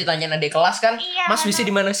 Nanti ditanya adik kelas kan, Iya, Mas WC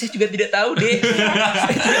di mana? Saya juga tidak tahu deh.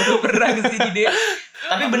 Saya tidak pernah ke sini deh.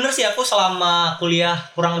 Tapi bener sih, aku selama kuliah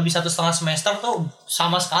kurang lebih 1,5 semester tuh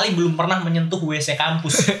sama sekali belum pernah menyentuh WC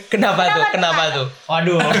kampus. Kenapa tuh?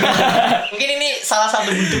 Waduh. Mungkin ini salah satu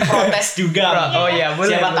bentuk protes juga. Oh iya,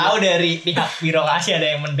 boleh. Siapa tahu dari pihak birokrasi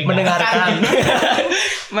ada yang mendengarkan.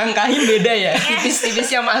 Mangkahin beda ya, tipis-tipis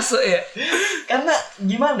yang masuk ya. Karena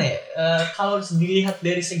gimana ya, kalau dilihat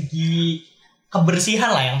dari segi kebersihan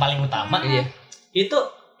lah yang paling utama, itu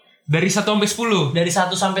Dari 1 sampai 10. dari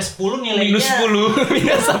 1 sampai 10 nilainya Minus 10.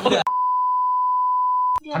 Minus 10.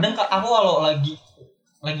 Kadang aku kalau lagi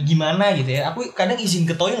gimana gitu ya, aku kadang izin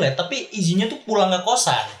ke toilet, tapi izinnya tuh pulang ke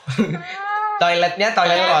kosan. Toiletnya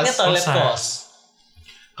toilet kos.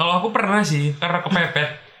 Kalau aku pernah sih, karena kepepet.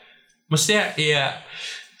 Mestinya ya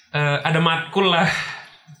ada matkul lah.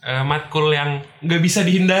 Matkul yang nggak bisa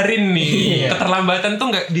dihindarin nih. Keterlambatan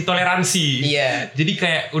tuh nggak ditoleransi. Iya. Jadi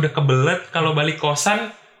kayak udah kebelet kalau balik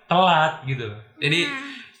kosan telat gitu. Jadi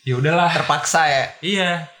ya udahlah. Terpaksa ya.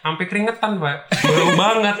 Iya, sampai keringetan Pak. Bau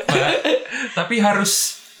banget Pak. Tapi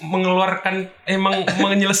harus mengeluarkan,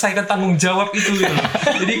 menyelesaikan tanggung jawab itu gitu.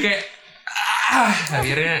 Jadi kayak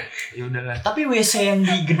akhirnya ya udahlah. Tapi WC yang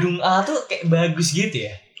di gedung A tuh kayak bagus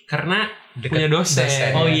gitu ya. Karena Deket punya dosen.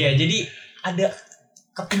 Oh iya, jadi ada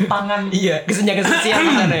ketimpangan. Iya, kesenjangan-kesenjangan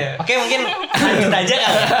di sana ya. Oke, mungkin lanjut aja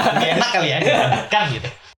kali ya. Gak enak kali ya. Kan gitu.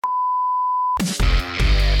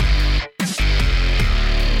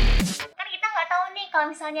 Kan kita nggak tahu nih kalau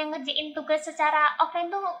misalnya ngerjain tugas secara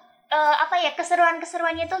offline tuh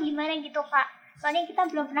keseruannya tuh gimana gitu Kak. Soalnya kita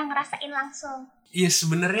belum pernah ngerasain langsung. Iya,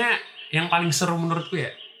 sebenarnya yang paling seru menurutku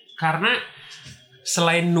ya, karena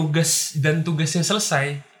selain nugas dan tugasnya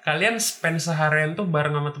selesai, kalian spend seharian tuh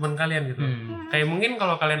bareng sama teman kalian gitu. Kayak mungkin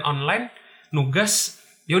kalau kalian online nugas,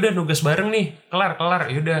 ya udah nugas bareng nih, kelar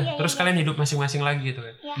ya udah, terus kalian hidup masing-masing lagi gitu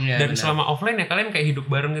kan. Dan selama offline ya kalian kayak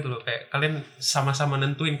hidup bareng gitu loh, kayak kalian sama-sama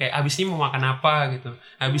nentuin kayak abis ini mau makan apa gitu,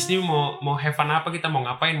 abis ini mau have fun apa, kita mau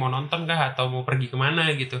ngapain, mau nonton kah atau mau pergi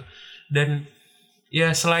kemana gitu. Dan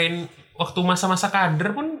ya selain waktu masa-masa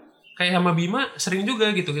kader pun kayak sama Bima sering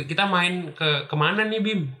juga gitu, kita main kemana nih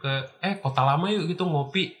Bim, ke kota lama yuk gitu,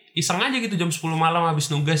 ngopi iseng aja gitu jam 10 malam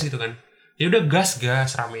habis nugas gitu kan. Ya udah gas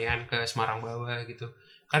ramean ke Semarang bawah gitu.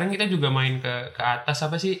 Kadang kita juga main ke atas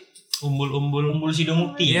apa sih, umbul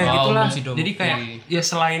Sidomukti. ya gitulah. Jadi kayak ya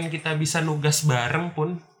selain kita bisa nugas bareng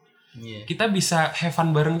pun kita bisa have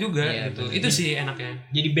fun bareng juga gitu. Itu sih enaknya.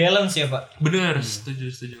 Jadi balance ya Pak. Bener, setuju.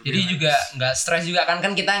 Jadi juga nggak stres juga kan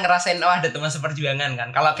kita ngerasain ada teman seperjuangan kan.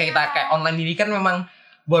 Kalau kita kayak online ini kan memang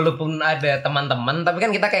walaupun ada teman-teman tapi kan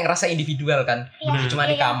kita kayak ngerasa individual kan. Cuma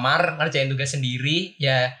di kamar ngerjain tugas sendiri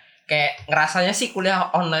ya, kayak ngerasanya sih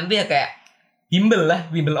kuliah online tuh ya kayak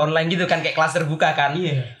bimbel online gitu kan, kayak kelas terbuka kan.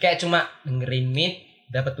 Kayak cuma dengerin meet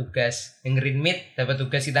dapat tugas,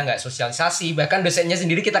 kita nggak sosialisasi, bahkan dosennya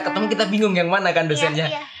sendiri kita ketemu kita bingung yang mana kan dosennya.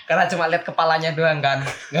 Karena cuma lihat kepalanya doang kan,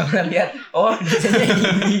 nggak pernah lihat dosennya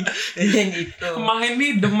ini yang itu. Main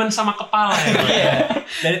nih demen sama kepala ya.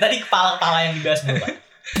 Dari tadi kepala yang dibahas dulu Pak.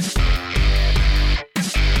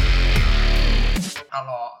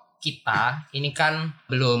 Kalau kita ini kan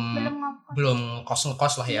belum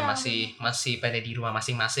kos-ngekos lah ya, masih pada di rumah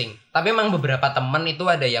masing-masing. Tapi emang beberapa temen itu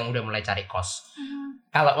ada yang udah mulai cari kos.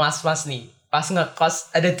 Kalau mas nih pas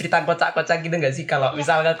ngekos ada cerita kocak-kocak gitu nggak sih? Kalau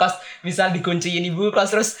misal ngekos, misal dikunciin ibu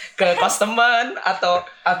kos terus ke kos teman atau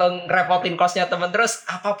ngerepotin kosnya teman, terus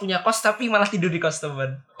apa punya kos tapi malah tidur di kos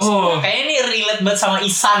teman. Kayaknya ini relate banget sama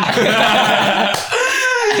Isan.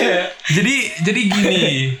 Jadi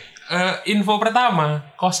gini. Info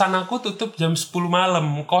pertama, kosan aku tutup jam 10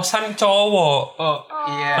 malam. Kosan cowok.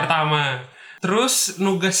 Pertama. Terus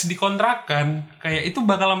nugas di kontrakan, kayak itu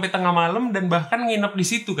bakal sampai tengah malam dan bahkan nginep di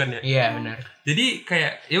situ kan ya. Iya, benar. Jadi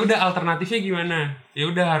kayak ya udah alternatifnya gimana? Ya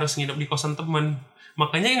udah harus nginep di kosan teman.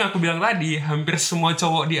 Makanya yang aku bilang tadi, hampir semua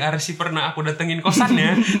cowok di Arsi pernah aku datengin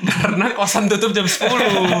kosannya karena kosan tutup jam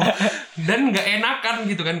 10. Dan gak enakan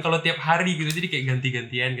gitu kan kalau tiap hari gitu. Jadi kayak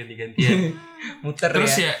ganti-gantian. Muter.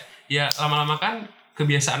 Terus ya lama-lama kan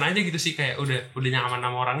kebiasaan aja gitu sih, kayak udah nyaman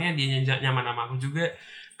sama orangnya, dia nyaman sama aku juga.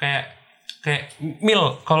 Kayak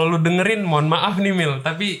Mil, kalau lu dengerin mohon maaf nih Mil,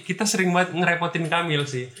 tapi kita sering banget ngerepotin Kamil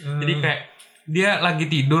sih. Jadi kayak dia lagi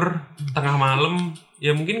tidur tengah malam,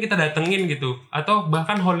 ya mungkin kita datengin gitu, atau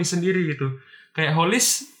bahkan Holis sendiri gitu. Kayak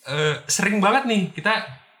Holis sering banget nih kita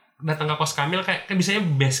datang ke kos Kamil, kayak biasanya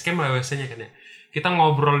base camp lah biasanya kan ya. Kita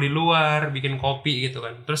ngobrol di luar, bikin kopi gitu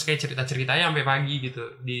kan. Terus kayak cerita-ceritanya sampai pagi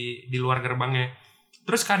gitu di luar gerbangnya.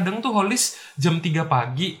 Terus kadang tuh Holis jam 3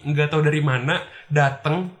 pagi nggak tahu dari mana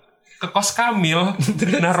dateng ke kos Kamil,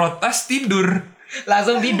 naruh tas tidur.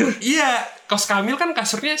 Langsung tidur. Iya, kos Kamil kan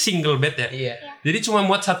kasurnya single bed ya. Iya. Jadi cuma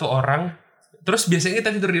muat satu orang. Terus biasanya kita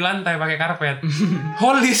tidur di lantai pakai karpet.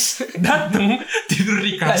 Holis dateng tidur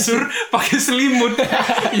di kasur pakai selimut.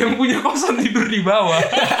 Yang punya kosan tidur di bawah.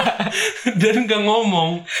 Dan gak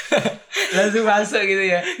ngomong. Langsung masuk gitu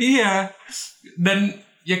ya. Iya. Dan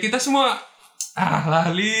ya kita semua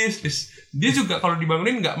Lis. Dia juga kalau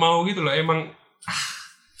dibangunin gak mau gitu loh. Emang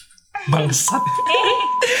bangsat.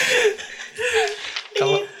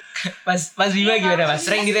 Kalau Mas Bima gimana Mas?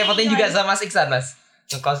 Sering direpotin juga sama Mas Iksan Mas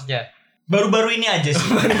ngekosnya? Baru-baru ini aja sih.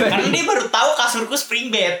 Karena dia baru tahu kasurku spring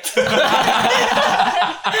bed.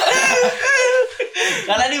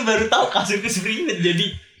 Karena dia baru tahu kasurku spring bed, jadi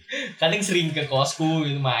kadang sering ke kosku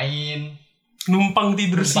gitu main. Numpang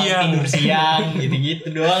tidur siang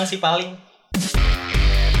gitu-gitu doang sih paling.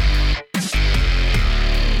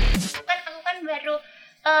 Aku kan baru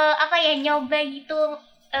nyoba gitu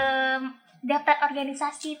daftar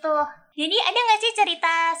organisasi tuh. Jadi ada nggak sih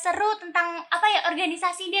cerita seru tentang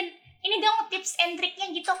organisasi, dan ini dong tips and triknya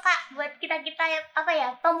gitu Kak buat kita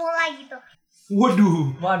pemula gitu.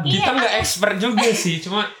 Waduh. Kita Iya, nggak expert juga sih,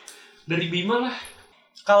 cuma dari Bima lah.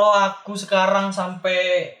 Kalau aku sekarang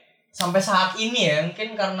sampai saat ini ya,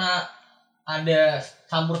 mungkin karena ada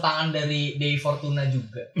campur tangan dari Dei Fortuna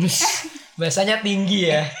juga. Bahasanya tinggi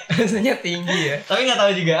ya. Tapi nggak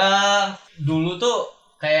tahu juga. Dulu tuh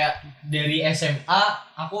kayak dari SMA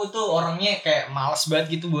aku tuh orangnya kayak malas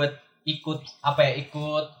banget gitu buat ikut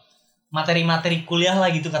materi-materi kuliah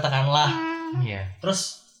lah gitu katakanlah. Iya.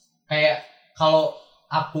 Terus kayak kalau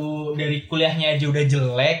aku dari kuliahnya aja udah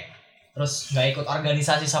jelek, terus nggak ikut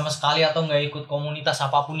organisasi sama sekali atau nggak ikut komunitas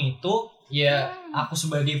apapun itu, ya aku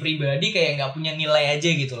sebagai pribadi kayak nggak punya nilai aja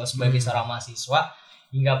gitu loh sebagai seorang mahasiswa.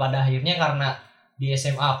 hingga pada akhirnya karena di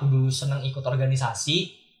SMA aku dulu seneng ikut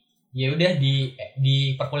organisasi, ya udah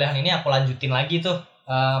di perkuliahan ini aku lanjutin lagi tuh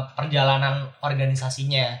perjalanan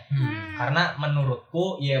organisasinya. Karena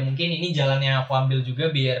menurutku ya mungkin ini jalan yang aku ambil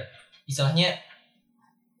juga biar istilahnya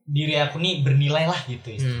diri aku nih bernilai lah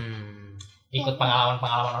gitu. Ikut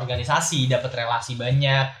pengalaman organisasi, dapat relasi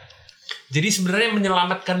banyak. Jadi sebenarnya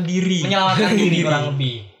menyelamatkan diri kurang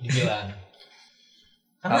lebih dibilang.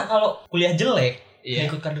 Karena kalau kuliah jelek,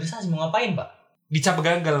 ikut kaderisasi mau ngapain, Pak? Dicap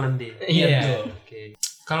gagal nanti. Iya. Oke.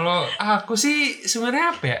 Kalau aku sih sebenarnya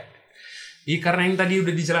apa ya? Karena yang tadi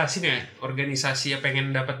udah dijelasin ya, organisasi ya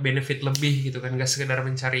pengen dapat benefit lebih gitu kan, nggak sekedar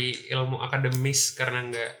mencari ilmu akademis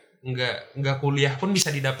karena nggak kuliah pun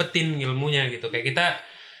bisa didapetin ilmunya gitu. Kayak kita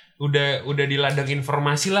udah di ladang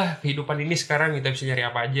informasi lah kehidupan ini sekarang, kita bisa nyari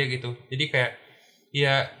apa aja gitu. Jadi kayak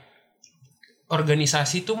ya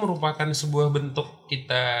organisasi itu merupakan sebuah bentuk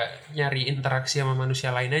kita nyari interaksi sama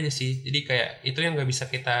manusia lain aja sih. Jadi kayak itu yang nggak bisa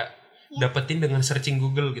kita dapetin dengan searching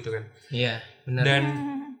Google gitu kan. Iya, benar. Dan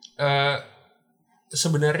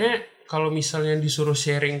sebenarnya kalau misalnya disuruh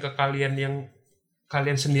sharing ke kalian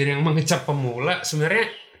sendiri yang mengecap pemula, sebenarnya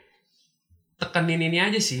tekanin ini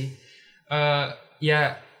aja sih.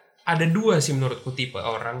 Ya ada dua sih menurutku tipe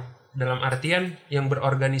orang, dalam artian yang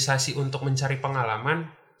berorganisasi untuk mencari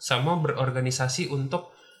pengalaman sama berorganisasi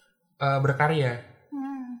untuk berkarya.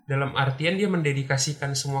 Dalam artian dia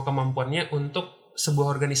mendedikasikan semua kemampuannya untuk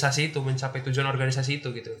sebuah organisasi itu, mencapai tujuan organisasi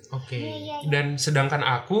itu gitu. Oke. Dan sedangkan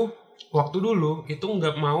aku waktu dulu itu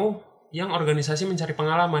nggak mau yang organisasi mencari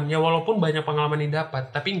pengalaman. Ya walaupun banyak pengalaman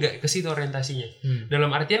didapat, tapi nggak ke situ orientasinya.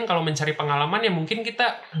 Dalam artian kalau mencari pengalaman ya mungkin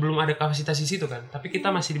kita belum ada kapasitas di situ kan, tapi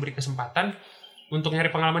kita masih diberi kesempatan untuk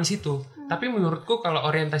nyari pengalaman di situ. Tapi menurutku kalau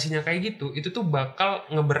orientasinya kayak gitu, itu tuh bakal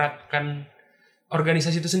ngeberatkan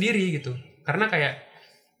organisasi itu sendiri gitu. Karena kayak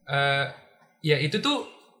ya itu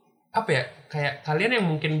tuh apa ya, kayak kalian yang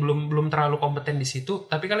mungkin belum terlalu kompeten di situ,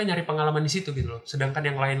 tapi kalian nyari pengalaman di situ gitu loh. Sedangkan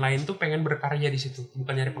yang lain-lain tuh pengen berkarya di situ,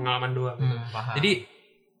 bukan nyari pengalaman doang. Jadi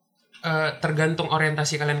tergantung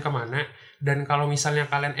orientasi kalian kemana. Dan kalau misalnya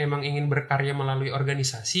kalian emang ingin berkarya melalui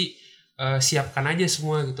organisasi, siapkan aja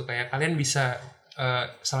semua gitu. Kayak kalian bisa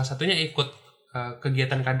salah satunya ikut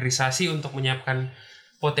kegiatan kaderisasi untuk menyiapkan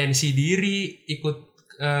potensi diri, ikut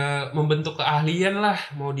membentuk keahlian lah,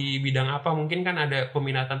 mau di bidang apa. Mungkin kan ada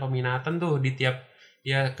peminatan tuh di tiap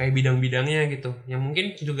ya kayak bidang-bidangnya gitu, yang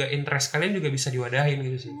mungkin juga interest kalian juga bisa diwadahin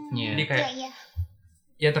gitu sih. Jadi kayak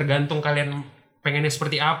ya tergantung kalian pengennya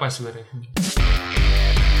seperti apa sebenarnya.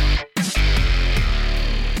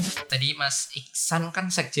 Tadi Mas Iksan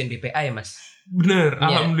kan sekjen DPA ya Mas? Bener,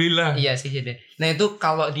 alhamdulillah. Iya sih jadi. Nah itu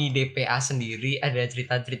kalau di DPA sendiri ada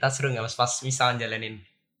cerita-cerita seru nggak Mas pas misalnya jalanin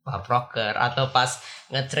proker atau pas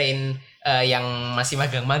nge-train yang masih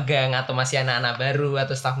magang-magang atau masih anak-anak baru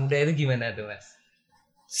atau staf muda, itu gimana tuh Mas?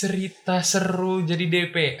 Cerita seru jadi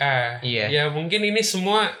DPA. Iya. Ya mungkin ini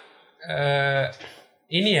semua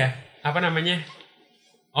ini ya apa namanya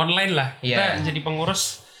online lah. Kita jadi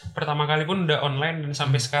pengurus pertama kali pun udah online, dan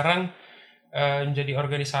sampai sekarang menjadi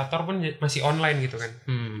organisator pun masih online gitu kan.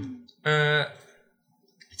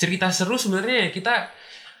 Cerita seru sebenarnya ya kita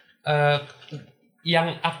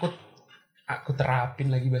yang aku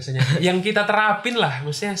terapin lagi bahasanya, yang kita terapin lah,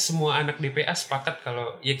 maksudnya semua anak DPA sepakat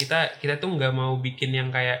kalau ya kita tuh nggak mau bikin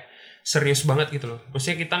yang kayak serius banget gitu loh.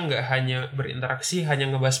 Maksudnya kita nggak hanya berinteraksi,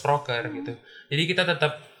 hanya ngebahas proker gitu. Jadi kita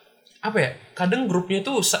tetap apa ya, kadang grupnya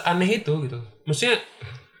tuh seaneh itu gitu. Maksudnya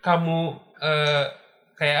kamu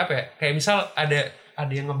kayak apa ya, kayak misal ada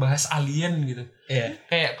yang ngebahas alien gitu.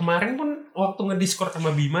 Kayak kemarin pun waktu ngediscord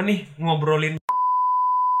sama Bima nih ngobrolin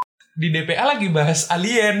di DPA lagi bahas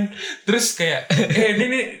alien, terus kayak ini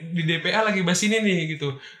nih di DPA lagi bahas ini nih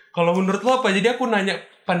gitu. Kalau menurut lo apa? Jadi aku nanya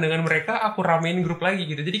pandangan mereka, aku ramein grup lagi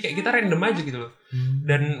gitu. Jadi kayak kita random aja gitu loh.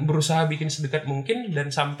 Dan berusaha bikin sedekat mungkin,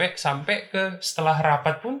 dan sampai ke setelah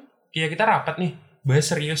rapat pun ya kita rapat nih bahas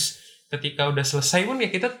serius. Ketika udah selesai pun ya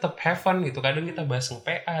kita tetap have fun gitu. Kadang kita bahas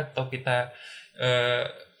nge-PA atau kita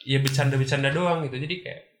ya bercanda-bercanda doang gitu. Jadi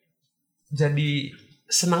kayak jadi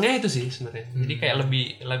senangnya itu sih sebenarnya. Jadi kayak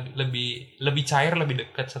lebih cair, lebih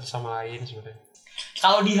dekat satu sama lain sebenarnya.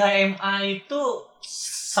 Kalau di HMA itu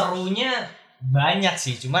serunya banyak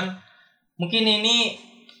sih, cuman mungkin ini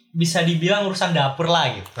bisa dibilang urusan dapur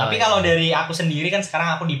lah gitu. Tapi kalau dari aku sendiri kan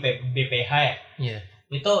sekarang aku di BPH ya.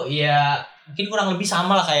 Itu ya mungkin kurang lebih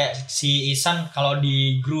sama lah kayak si Ihsan. Kalau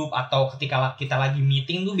di grup atau ketika kita lagi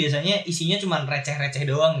meeting tuh biasanya isinya cuma receh-receh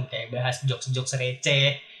doang, kayak bahas jokes-jokes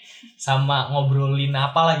receh sama ngobrolin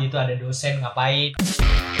apalah gitu, ada dosen ngapain.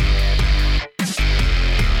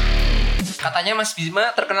 Katanya Mas Bima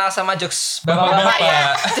terkenal sama jokes bapak-bapak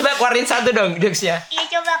ya. Coba keluarin satu dong jokesnya. Iya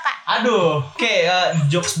coba Kak. Aduh, oke,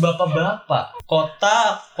 jokes bapak-bapak.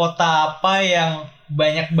 Kota apa yang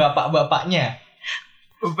banyak bapak-bapaknya?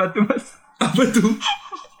 Apa tuh Mas? Apa tuh?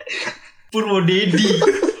 Purwodedi.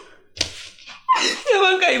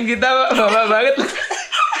 Emang kayak kita bapak banget.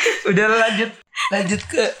 Udah lanjut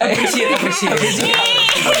ke apresiasi.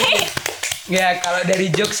 Ya kalau dari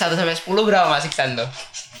jokes 1 sampai 10 berapa Mas Iksan tuh?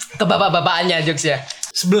 Ke bapak-bapaknya jokesnya.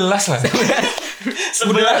 11 lah. 11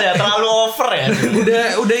 ya, terlalu over ya.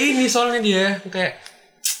 udah ini soalnya dia kayak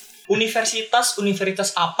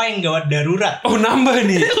Universitas apa yang gawat darurat? oh nambah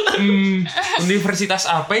nih. Universitas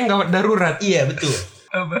apa yang gawat darurat? Iya, betul.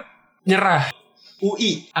 Apa? Nyerah.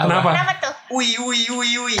 UI. Kenapa? Kenapa tuh?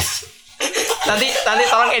 UI. Nanti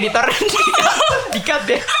tolong editor dikat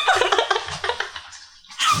ya.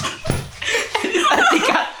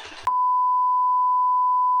 Dikat.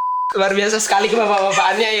 Luar biasa sekali ke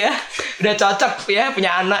bapak-bapaknya ya. Udah cocok ya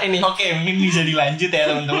punya anak ini. Oke, mungkin bisa dilanjut ya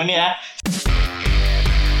teman-teman ya.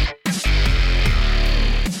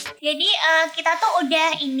 Jadi kita tuh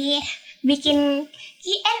udah ini bikin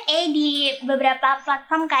Q&A di beberapa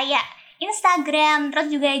platform kayak Instagram, terus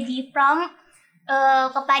juga di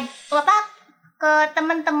ke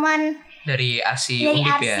teman-teman Dari Arsi dari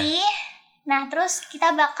Undip ya. Arsi. Nah, terus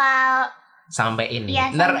kita bakal Sampai ini.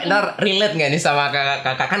 Iya, Ntar relate gak nih sama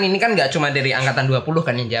kakak? Kan ini kan gak cuma dari angkatan 20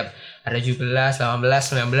 kan yang jawab. Ada 17,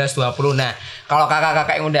 18, 19, 20. Nah, kalau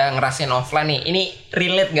kakak-kakak yang udah ngerasain offline nih, ini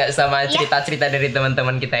relate gak sama cerita-cerita dari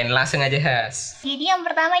teman-teman kita ini? Langsung aja, Has. Jadi yang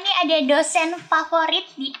pertama ini ada dosen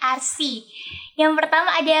favorit di Arsi. Yang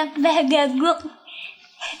pertama ada Mbah Gaguk.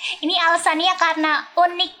 Ini alasannya karena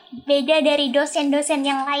unik, beda dari dosen-dosen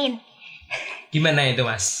yang lain. Gimana itu,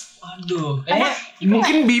 Mas? Aduh,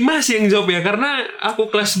 Mungkin Bima sih yang jawab ya, karena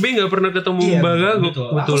aku kelas B nggak pernah ketemu Mbak Gaguk.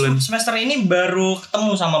 Kebetulan. Aku semester ini baru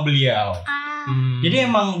ketemu sama beliau. Jadi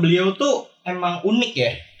emang beliau tuh emang unik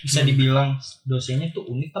ya, bisa dibilang dosennya tuh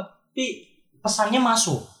unik, tapi pesannya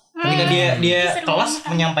masuk. Ketika dia kelas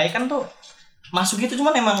menyampaikan tuh masuk gitu,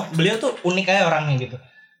 cuman emang beliau tuh unik aja orangnya gitu.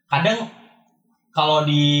 Kadang kalau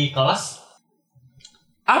di kelas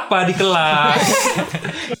Apa di kelas?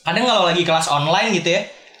 kadang kalau lagi kelas online gitu ya,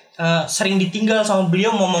 sering ditinggal sama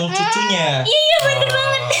beliau ngomong cucunya. Iya bener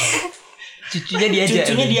banget. Cucunya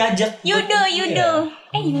diajak. Yudo.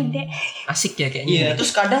 Yuda. Asik ya kayaknya. Iya,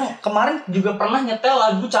 terus kadang kemarin juga pernah nyetel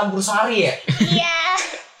lagu campur sari ya. Iya.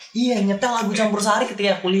 Iya, nyetel lagu campur sari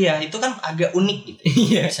ketika kuliah. Itu kan agak unik gitu.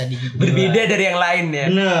 Iya. Bisa Berbeda dari yang lain ya.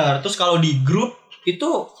 Bener. Terus kalau di grup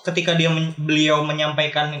itu ketika beliau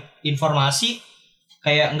menyampaikan informasi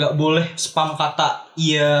kayak nggak boleh spam kata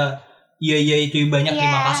iya itu banyak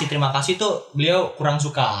terima kasih tuh beliau kurang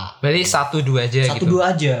suka. Berarti 1-2 aja gitu. 1-2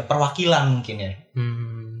 aja perwakilan mungkin ya.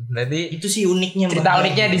 Berarti Itu sih uniknya. cerita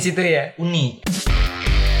uniknya di situ ya. Unik.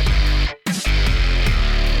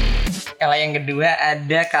 Kalau yang kedua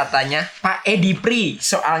ada katanya Pak Edi Pri,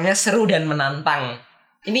 soalnya seru dan menantang.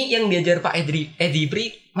 Ini yang diajar Pak Edi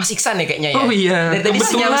Pri Mas Iksan ya kayaknya ya. Oh iya. Dari tadi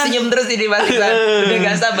senyum terus ini Mas Iksan. Udah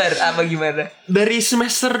gak sabar apa gimana? Dari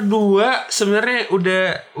semester 2 sebenarnya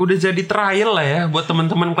udah jadi trial lah ya buat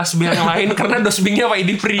teman-teman kelas B yang lain karena dosbingnya Pak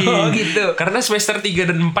Edi Pri. Oh gitu. Karena semester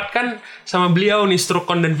 3 dan 4 kan sama beliau nih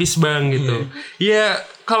Strukon dan Fisbang gitu. Ya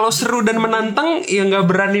kalau seru dan menantang ya nggak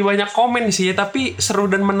berani banyak komen sih ya, tapi seru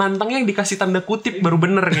dan menantangnya yang dikasih tanda kutip baru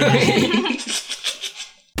bener kayaknya.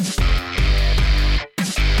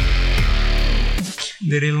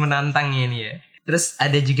 Dari menantangnya ini ya. Terus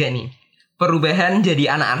ada juga nih perubahan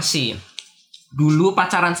jadi anak arsi. Dulu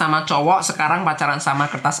pacaran sama cowok, sekarang pacaran sama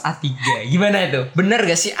kertas A3. Gimana itu? Bener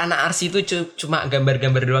gak sih anak arsi itu cuma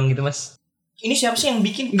gambar-gambar doang gitu Mas? Ini siapa sih yang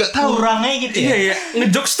bikin? Nggak tahu. Kurangnya gitu ya. Iya.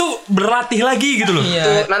 Ngejokes tuh berlatih lagi gitu loh.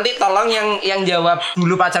 Iya. Nanti tolong yang jawab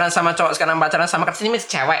dulu pacaran sama cowok, sekarang pacaran sama kertas, ini masih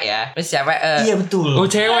cewek ya. Masih cewek. Iya betul. Oh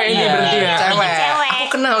cewek ini berarti ya. Cewek. Cewek. Aku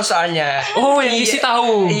kenal soalnya. Oh yang isi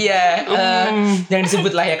tahu. Iya. Jangan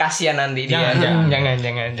disebut lah ya, kasihan nanti dia.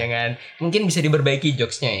 Jangan. Mungkin bisa diperbaiki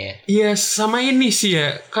jokesnya ya. Iya sama ini sih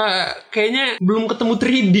ya. Kayaknya belum ketemu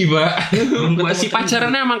 3D Pak. Masih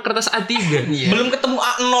pacarannya sama kertas A3. Iya. Belum ketemu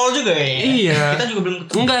A0 juga ya. Iya. Kita juga belum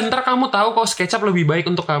ketemu. Enggak, ntar kamu tahu kok SketchUp lebih baik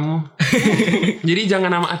untuk kamu. Jadi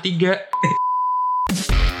jangan nama A3.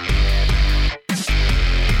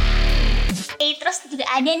 Terus juga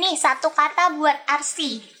ada nih satu kata buat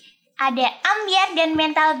Arsi. Ada ambiar dan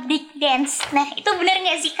mental break dance. Nah, itu bener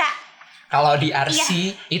gak sih Kak? Kalau di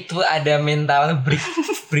Arsi itu ada mental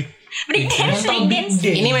break breakdance.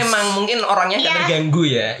 Ini memang mungkin orangnya nggak terganggu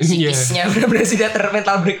ya. Iya. Psikisnya benar-benar sudah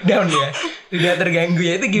mental breakdown ya. Sudah terganggu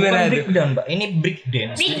ya. Itu gimana Bukan tuh? breakdown, Mbak. Ini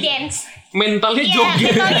breakdance. Breakdance. Mentalnya Iya,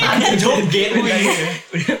 joget. mentalnya Ada joget.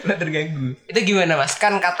 Udah terganggu. Itu gimana Mas?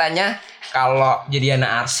 Kan katanya kalau jadi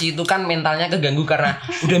anak arsi itu kan mentalnya keganggu karena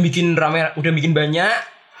udah bikin rame, udah bikin banyak,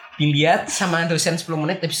 dilihat sama dosen 10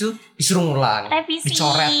 menit habis itu disuruh ngulang. Revisi.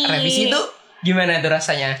 Dicoret. Revisi itu gimana tuh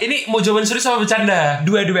rasanya? Ini mau jawaban serius sama bercanda?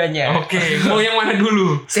 Dua-duanya. Oke, mau yang mana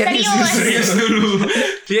dulu? Serius dulu.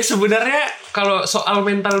 Ya sebenarnya kalau soal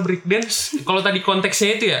mental breakdance, kalau tadi konteksnya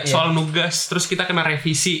itu ya soal nugas, terus kita kena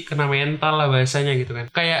revisi, kena mental lah bahasanya gitu kan.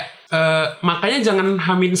 Kayak makanya jangan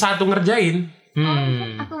H-1 ngerjain.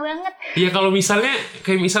 Aku banget. Ya kalau misalnya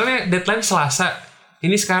kayak misalnya deadline Selasa,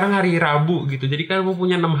 ini sekarang hari Rabu gitu. Jadi kan mau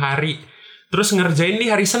punya 6 hari. Terus ngerjain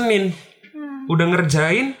di hari Senin. Udah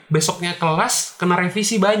ngerjain, besoknya kelas kena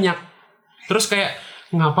revisi banyak. Terus kayak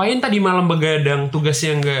ngapain tadi malam begadang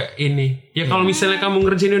tugasnya nggak ini. Ya kalau misalnya kamu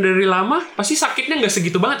ngerjainnya dari lama, pasti sakitnya nggak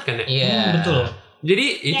segitu banget kan ya? Iya. Betul. Jadi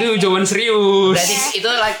itu jawaban serius. Berarti itu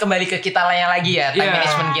kembali ke kita lah yang lagi ya, time Iya.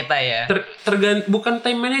 management kita ya. Bukan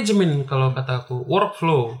time management kalau kata aku,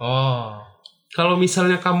 workflow. Oh. Kalau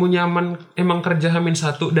misalnya kamu nyaman emang kerja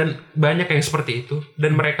H-1 dan banyak yang seperti itu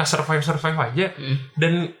dan mereka survive aja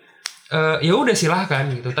dan ya udah silahkan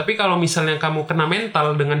gitu. Tapi kalau misalnya kamu kena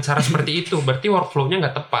mental dengan cara seperti itu, berarti workflow-nya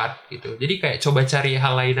nggak tepat gitu. Jadi kayak coba cari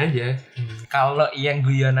hal lain aja. Kalau yang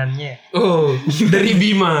guyonannya, Oh, dari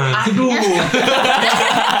Bima. Aduh.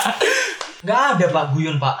 Gak ada Pak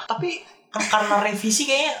guyon Pak. Tapi karena revisi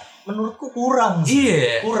kayaknya menurutku kurang sih.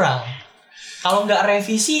 Iya. Kurang. Kalau nggak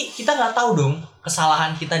revisi kita nggak tahu dong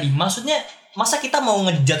kesalahan kita di. Maksudnya masa kita mau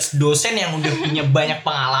ngejudge dosen yang udah punya banyak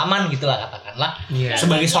pengalaman gitu lah katakanlah. Iya.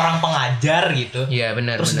 Sebagai seorang pengajar gitu. iya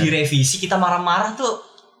benar. Terus direvisi kita marah-marah tuh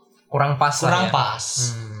kurang pas lah kurang ya. pas.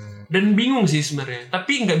 Dan bingung sih sebenarnya.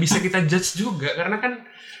 Tapi nggak bisa kita judge juga karena kan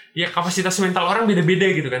ya kapasitas mental orang beda-beda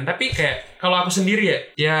gitu kan. Tapi kayak kalau aku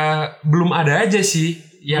sendiri ya belum ada aja sih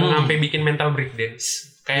yang sampai bikin mental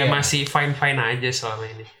breakdance. Kayak masih fine-fine aja selama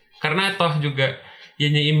ini. Karena toh juga ya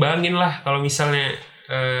nyimbangin lah kalau misalnya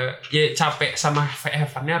ya capek sama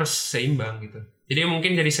fun-nya harus seimbang gitu. Jadi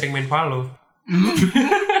mungkin jadi sering main Valo.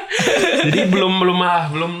 Jadi belum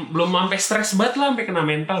sampai stres banget lah sampai kena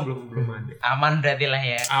mental belum ada. Aman berarti lah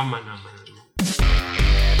ya. Aman.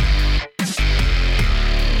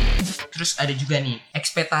 Terus ada juga nih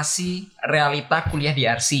ekspektasi realita kuliah di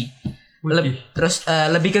Arsi. Wih. Terus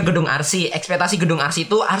lebih ke gedung Arsi. Ekspektasi gedung Arsi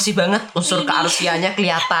itu Arsi banget, unsur kearsiannya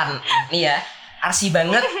kelihatan. Nih ya, Arsi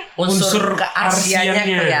banget, unsur kearsiannya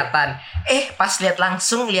kelihatan. Pas lihat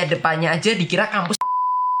langsung, lihat depannya aja dikira kampus.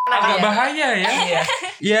 Agak bahaya ya. Iya.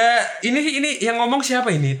 Ya ini yang ngomong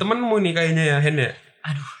siapa ini? Temenmu nih kayaknya ya Hen ya?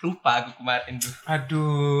 Aduh, lupa aku kemarin tuh.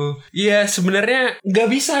 Aduh. Iya sebenarnya nggak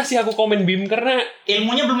bisa sih aku komen Bim karena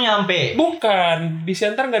Ilmunya belum nyampe. bukan di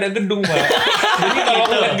Siantar nggak ada gedung Pak. Jadi kalau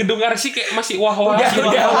ngeliat gedung Arsi kayak masih wah-wah.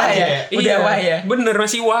 Udah wah ya. Udah wah ya. Bener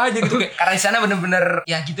masih wah aja gitu kayak. Karena di sana bener-bener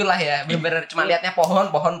ya gitulah ya, bener-bener cuma liatnya pohon.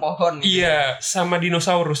 Gitu. Iya, sama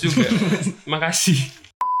dinosaurus juga. Makasih.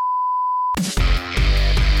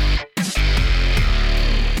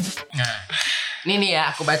 Nah, ini nih ya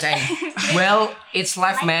aku bacain. Well, it's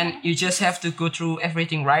life man. You just have to go through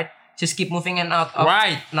everything right. Just keep moving and out of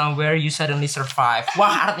Right. nowhere you suddenly survive.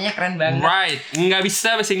 Wah, artinya keren banget. Right, nggak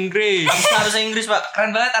bisa bahasa Inggris. Bisa bahasa Inggris Pak.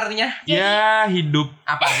 Keren banget artinya. Ya hidup.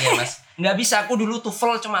 Apa artinya, Mas? Nggak bisa, aku dulu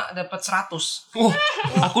TOEFL cuma dapat 100.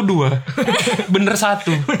 Aku 2. Bener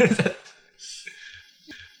 1.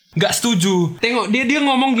 Nggak setuju. Tengok dia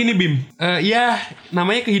ngomong gini Bim. Ya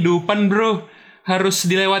namanya kehidupan bro. Harus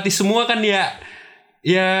dilewati semua kan ya.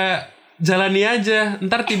 Ya jalani aja.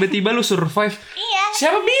 Ntar tiba-tiba lu survive. Iya.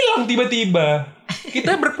 Siapa bilang tiba-tiba?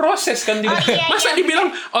 Kita berproses kan tiba. Iya, Masa iya, dibilang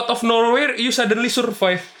out of nowhere you suddenly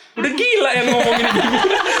survive? Udah gila yang ngomongin itu.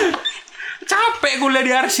 Capek kuliah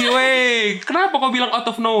di Arsi weh. Kenapa kau bilang out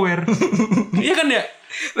of nowhere? Iya kan ya?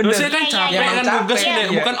 Maksudnya kan Iya, capek iya, kan iya. tugas kan ya.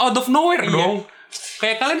 Iya. Bukan out of nowhere dong.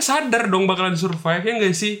 Kayak kalian sadar dong bakalan survive ya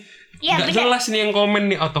gak sih? Iya, Gak bener. jelas nih yang komen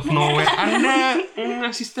nih out of nowhere. Anda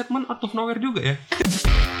ngasih statement out of nowhere juga ya?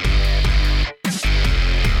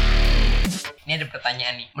 Ini ada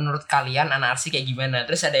pertanyaan nih. Menurut kalian anak arsi kayak gimana?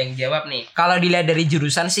 Terus ada yang jawab nih. Kalau dilihat dari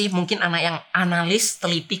jurusan sih mungkin anak yang analis,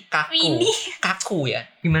 teliti, kaku. Widih. Kaku ya.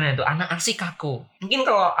 Gimana tuh? Anak arsi kaku. Mungkin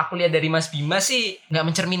kalau aku lihat dari Mas Bima sih nggak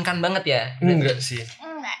mencerminkan banget ya. Enggak sih.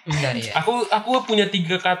 Enggak. Enggak ya. Aku punya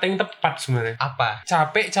 3 kata yang tepat sebenarnya. Apa?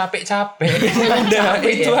 Capek. Udah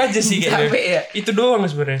Capek itu ya? aja sih kayaknya. Capek ya? Itu doang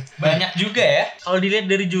sebenarnya. Banyak juga ya. Kalau dilihat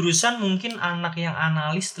dari jurusan mungkin anak yang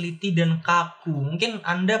analis, teliti dan kaku. Mungkin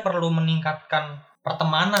Anda perlu meningkatkan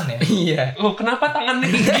pertemanan ya. Iya. Oh, kenapa tangannya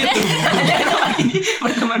gitu?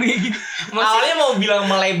 Pertemanan kayak gitu. Awalnya mau bilang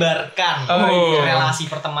melebarkan iya. relasi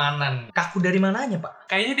pertemanan. Kaku dari mananya, Pak?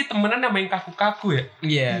 Kayaknya dia temenan sama yang kaku-kaku ya.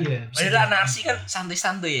 Iya. Padahal anak arsi kan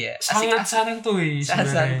santuy-santuy ya. Sangat santuy. Sangat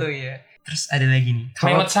sebenarnya. santuy ya. Terus ada lagi nih.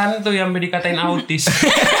 Sangat santuy sampai dikatain autis.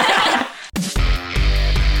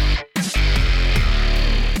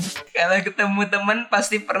 Kalau ketemu teman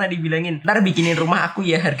pasti pernah dibilangin, ntar bikinin rumah aku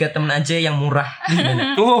ya, harga temen aja yang murah.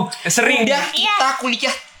 Gimana? Sering. Udah kita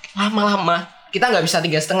kuliah lama-lama, kita nggak bisa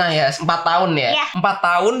 3,5 ya, 4 tahun ya. Iya. 4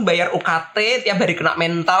 tahun bayar UKT, tiap hari kena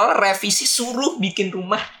mental, revisi suruh bikin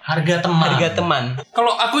rumah Harga teman.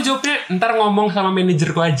 Kalau aku jawabnya ntar ngomong sama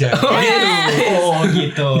manajerku aja. Oh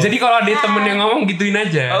gitu. Jadi kalau ada temen yang ngomong gituin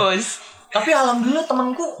aja. Oh, Tapi alhamdulillah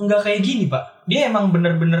temanku nggak kayak gini, Pak. Dia emang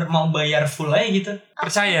bener-bener mau bayar full aja gitu.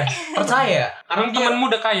 Percaya. Percaya. Karena temanmu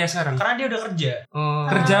udah kaya sekarang. Karena dia udah kerja.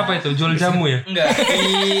 Kerja apa itu? Jual jamu ya? Enggak,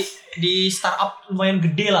 di startup lumayan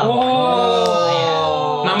gede lah.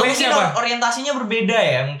 Oh. Namanya Mungkin siapa? Orientasinya berbeda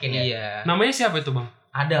ya mungkin ya. iya. Namanya siapa itu, Bang?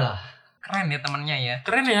 Ada lah. Keren ya temennya ya.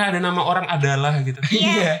 Keren ya, ada nama orang adalah gitu.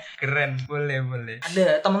 Iya. Keren. Boleh.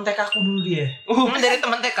 Ada temen TK aku dulu dia. Temen dari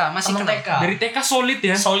teman TK, masih Temen kenal. TK. Dari TK solid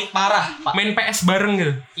ya. Solid parah, Pak. Main PS bareng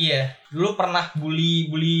gitu. Iya. Dulu pernah bully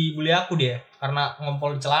aku dia karena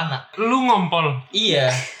ngompol di celana. Lu ngompol Iya.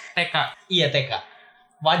 TK. Iya TK.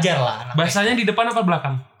 Wajar lah anak. Bahasanya di depan apa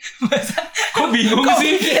belakang? Kok bingung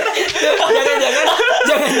sih?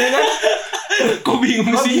 Jangan. Kok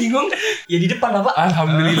bingung sih? Ya di depan lah, Pak.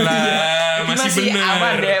 Alhamdulillah Jadi masih masih bener.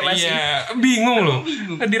 aman deh, masih. Iya, bingung loh.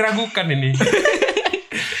 Diragukan ini.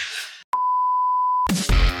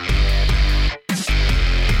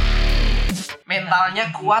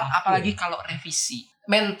 Mentalnya kuat apalagi kalau revisi.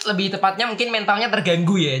 Lebih tepatnya mungkin mentalnya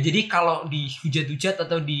terganggu ya. Jadi kalau dihujat-hujat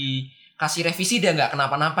atau dikasih revisi udah nggak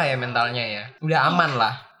kenapa-napa ya mentalnya ya. Udah aman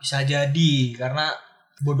lah. Bisa jadi karena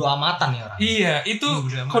bodoh amatan ya orang. Iya, itu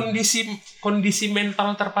Udah aman. kondisi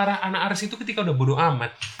mental terparah anak arsi itu ketika udah bodo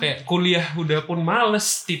amat. Kayak kuliah udah pun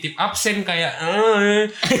males, titip absen kayak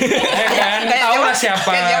kan tahu lah siapa.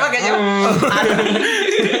 Kayak siapa.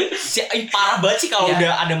 Parah banget sih kalau Iya.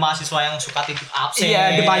 udah ada mahasiswa yang suka titip absen.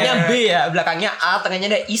 Iya, depannya B ya, belakangnya A, tengahnya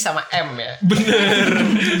ada I sama M ya.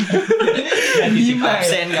 Dan titip Gimana ya?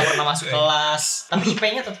 absen, gak pernah masuk kelas. Tapi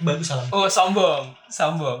IP-nya tetap bagus alhamdulillah. Oh,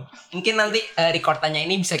 sombong. Mungkin nanti rekordannya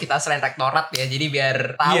ini bisa kita selain rektorat ya. Jadi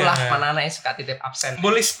biar tahu Iya. lah mana anak yang suka titip absen.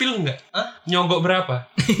 Boleh spill nggak? Hah? Nyogok berapa?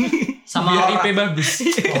 Sama Biar orang. IP bagus.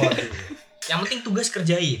 Oh, aduh. Yang penting tugas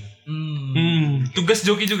kerjain. Tugas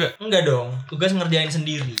joki juga. Enggak dong, tugas ngerjain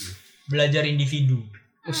sendiri. Belajar individu.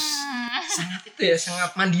 Sangat itu ya,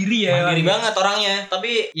 sangat mandiri ya. Mandiri banget orangnya,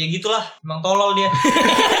 tapi ya gitulah, emang tolol dia.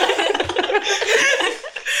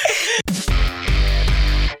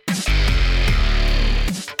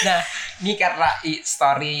 Nah, ini karena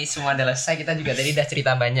story semua udah selesai, kita juga tadi udah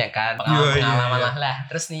cerita banyak kan. Iya, Pengalaman lah.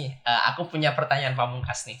 Terus nih, aku punya pertanyaan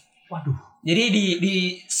pamungkas nih. Waduh. Jadi di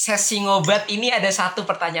sesi ngobat ini ada satu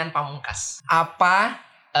pertanyaan pamungkas. Apa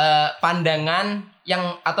pandangan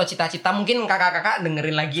yang atau cita-cita mungkin kakak-kakak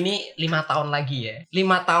dengerin lagi nih 5 tahun lagi ya.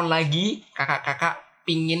 5 tahun lagi kakak-kakak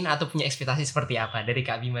pingin atau punya ekspektasi seperti apa dari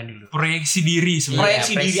Kak Bima dulu? Proyeksi diri sebenarnya.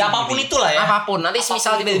 Proyeksi diri apapun itulah ya. Apapun. Nanti Apapun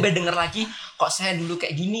misal itu. tiba-tiba denger lagi, kok saya dulu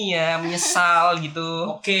kayak gini ya, menyesal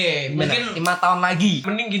gitu. Oke, Mungkin mungkin 5 tahun lagi.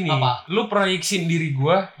 Mending gini, Apa? lu proyeksiin diri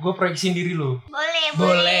gua proyeksiin diri lu.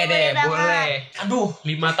 Boleh deh, banget. boleh. aduh, 5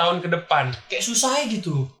 tahun ke depan. kayak susah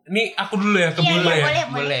gitu. Ini aku dulu ya ke Iya, Bima ya. boleh.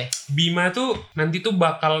 Boleh. Bima tuh nanti tuh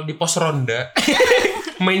bakal di pos ronda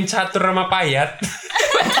main catur sama payat.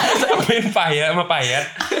 Main sama payat,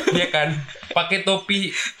 ya kan? Pakai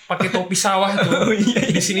topi sawah tuh.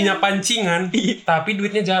 Di sininya pancingan, tapi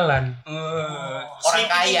duitnya jalan. Orang Sleeping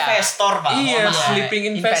kaya. investor, Pak. Iya, Oh, sleeping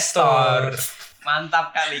investor.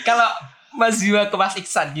 Mantap kali. Kalau Mas Bima ke Mas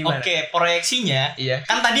Iksan gimana? Oke, proyeksinya. Iya.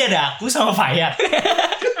 Kan tadi ada aku sama Fayat.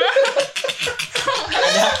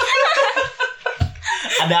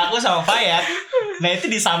 ada aku sama Fayat. Nah, itu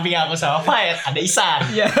di samping aku sama Fayat ada Isan.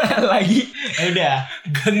 Ya, lagi. Ya udah,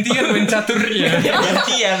 Gantian main caturnya.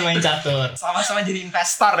 gantian main catur. Sama-sama jadi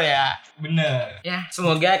investor ya. Bener. Ya,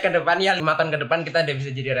 semoga ke depannya 5 tahun ke depan kita udah bisa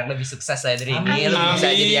jadi orang lebih sukses lah dari ini, Amin. lebih bisa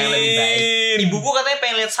jadi yang lebih baik. Ibuku katanya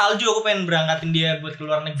pengen lihat salju, aku pengen berangkatin dia buat ke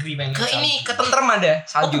luar negeri pengen Ke lihat ini salju. ke tentrem ada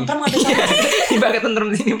salju. Oh, tentrem ada salju. Tiba ke tentrem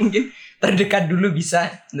sini mungkin terdekat dulu bisa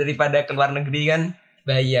daripada ke luar negeri kan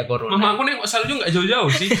bahaya corona. Mama aku nengok salju nggak jauh-jauh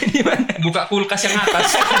sih. Buka kulkas yang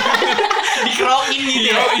atas. Dikerokin gitu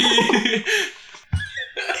ya.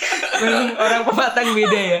 Memang orang pematang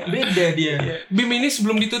beda ya. Beda dia. Bim ini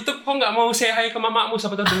sebelum ditutup kok nggak mau say hi ke mamamu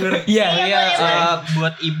siapa tahu denger. Iya, Iya, iya. boleh,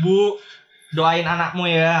 Buat ibu doain anakmu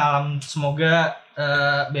ya. Semoga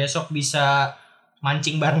besok bisa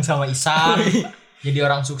mancing bareng sama Isan. Jadi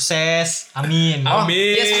orang sukses. Amin.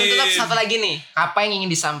 Amin. Ya, tetap satu lagi nih. Apa yang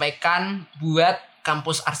ingin disampaikan buat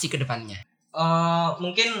kampus Arsi ke depannya?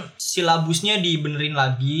 Mungkin silabusnya dibenerin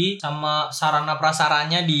lagi, sama sarana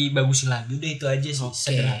prasaranya dibagusin lagi. Udah itu aja sih,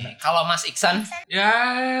 sederhana. Kalau Mas Iksan? Ya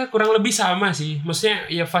kurang lebih sama sih. Maksudnya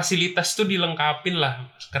ya fasilitas tuh dilengkapin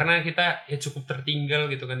lah. Karena kita ya cukup tertinggal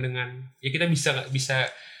gitu kan dengan ya kita bisa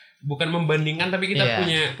bukan membandingkan tapi kita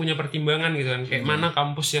punya pertimbangan gitu kan. Kayak mana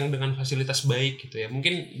kampus yang dengan fasilitas baik gitu ya.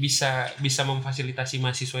 Mungkin bisa memfasilitasi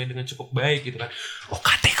mahasiswa dengan cukup baik gitu kan.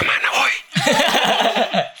 UKT kemana woi?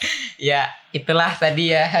 Ya itulah tadi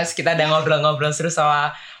ya, kita udah ngobrol-ngobrol seru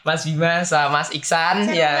sama Mas Bima sama Mas Iksan.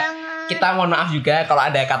 Seru Ya banget. kita mohon maaf juga kalau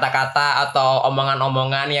ada kata-kata atau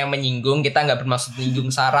omongan-omongan yang menyinggung. Kita nggak bermaksud menyinggung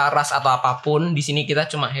sara, ras atau apapun. Di sini kita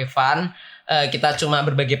cuma have fun. Kita cuma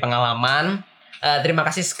berbagi pengalaman. Terima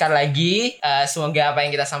kasih sekali lagi. Semoga apa yang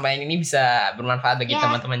kita sampaikan ini bisa bermanfaat bagi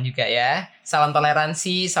teman-teman juga ya. Salam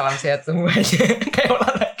toleransi, salam sehat semuanya. Kayak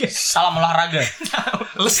olahraga. Salam olahraga.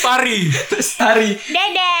 Lestari. Lestari.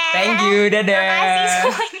 Dadah. Thank you, dadah. Terima kasih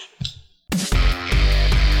semuanya.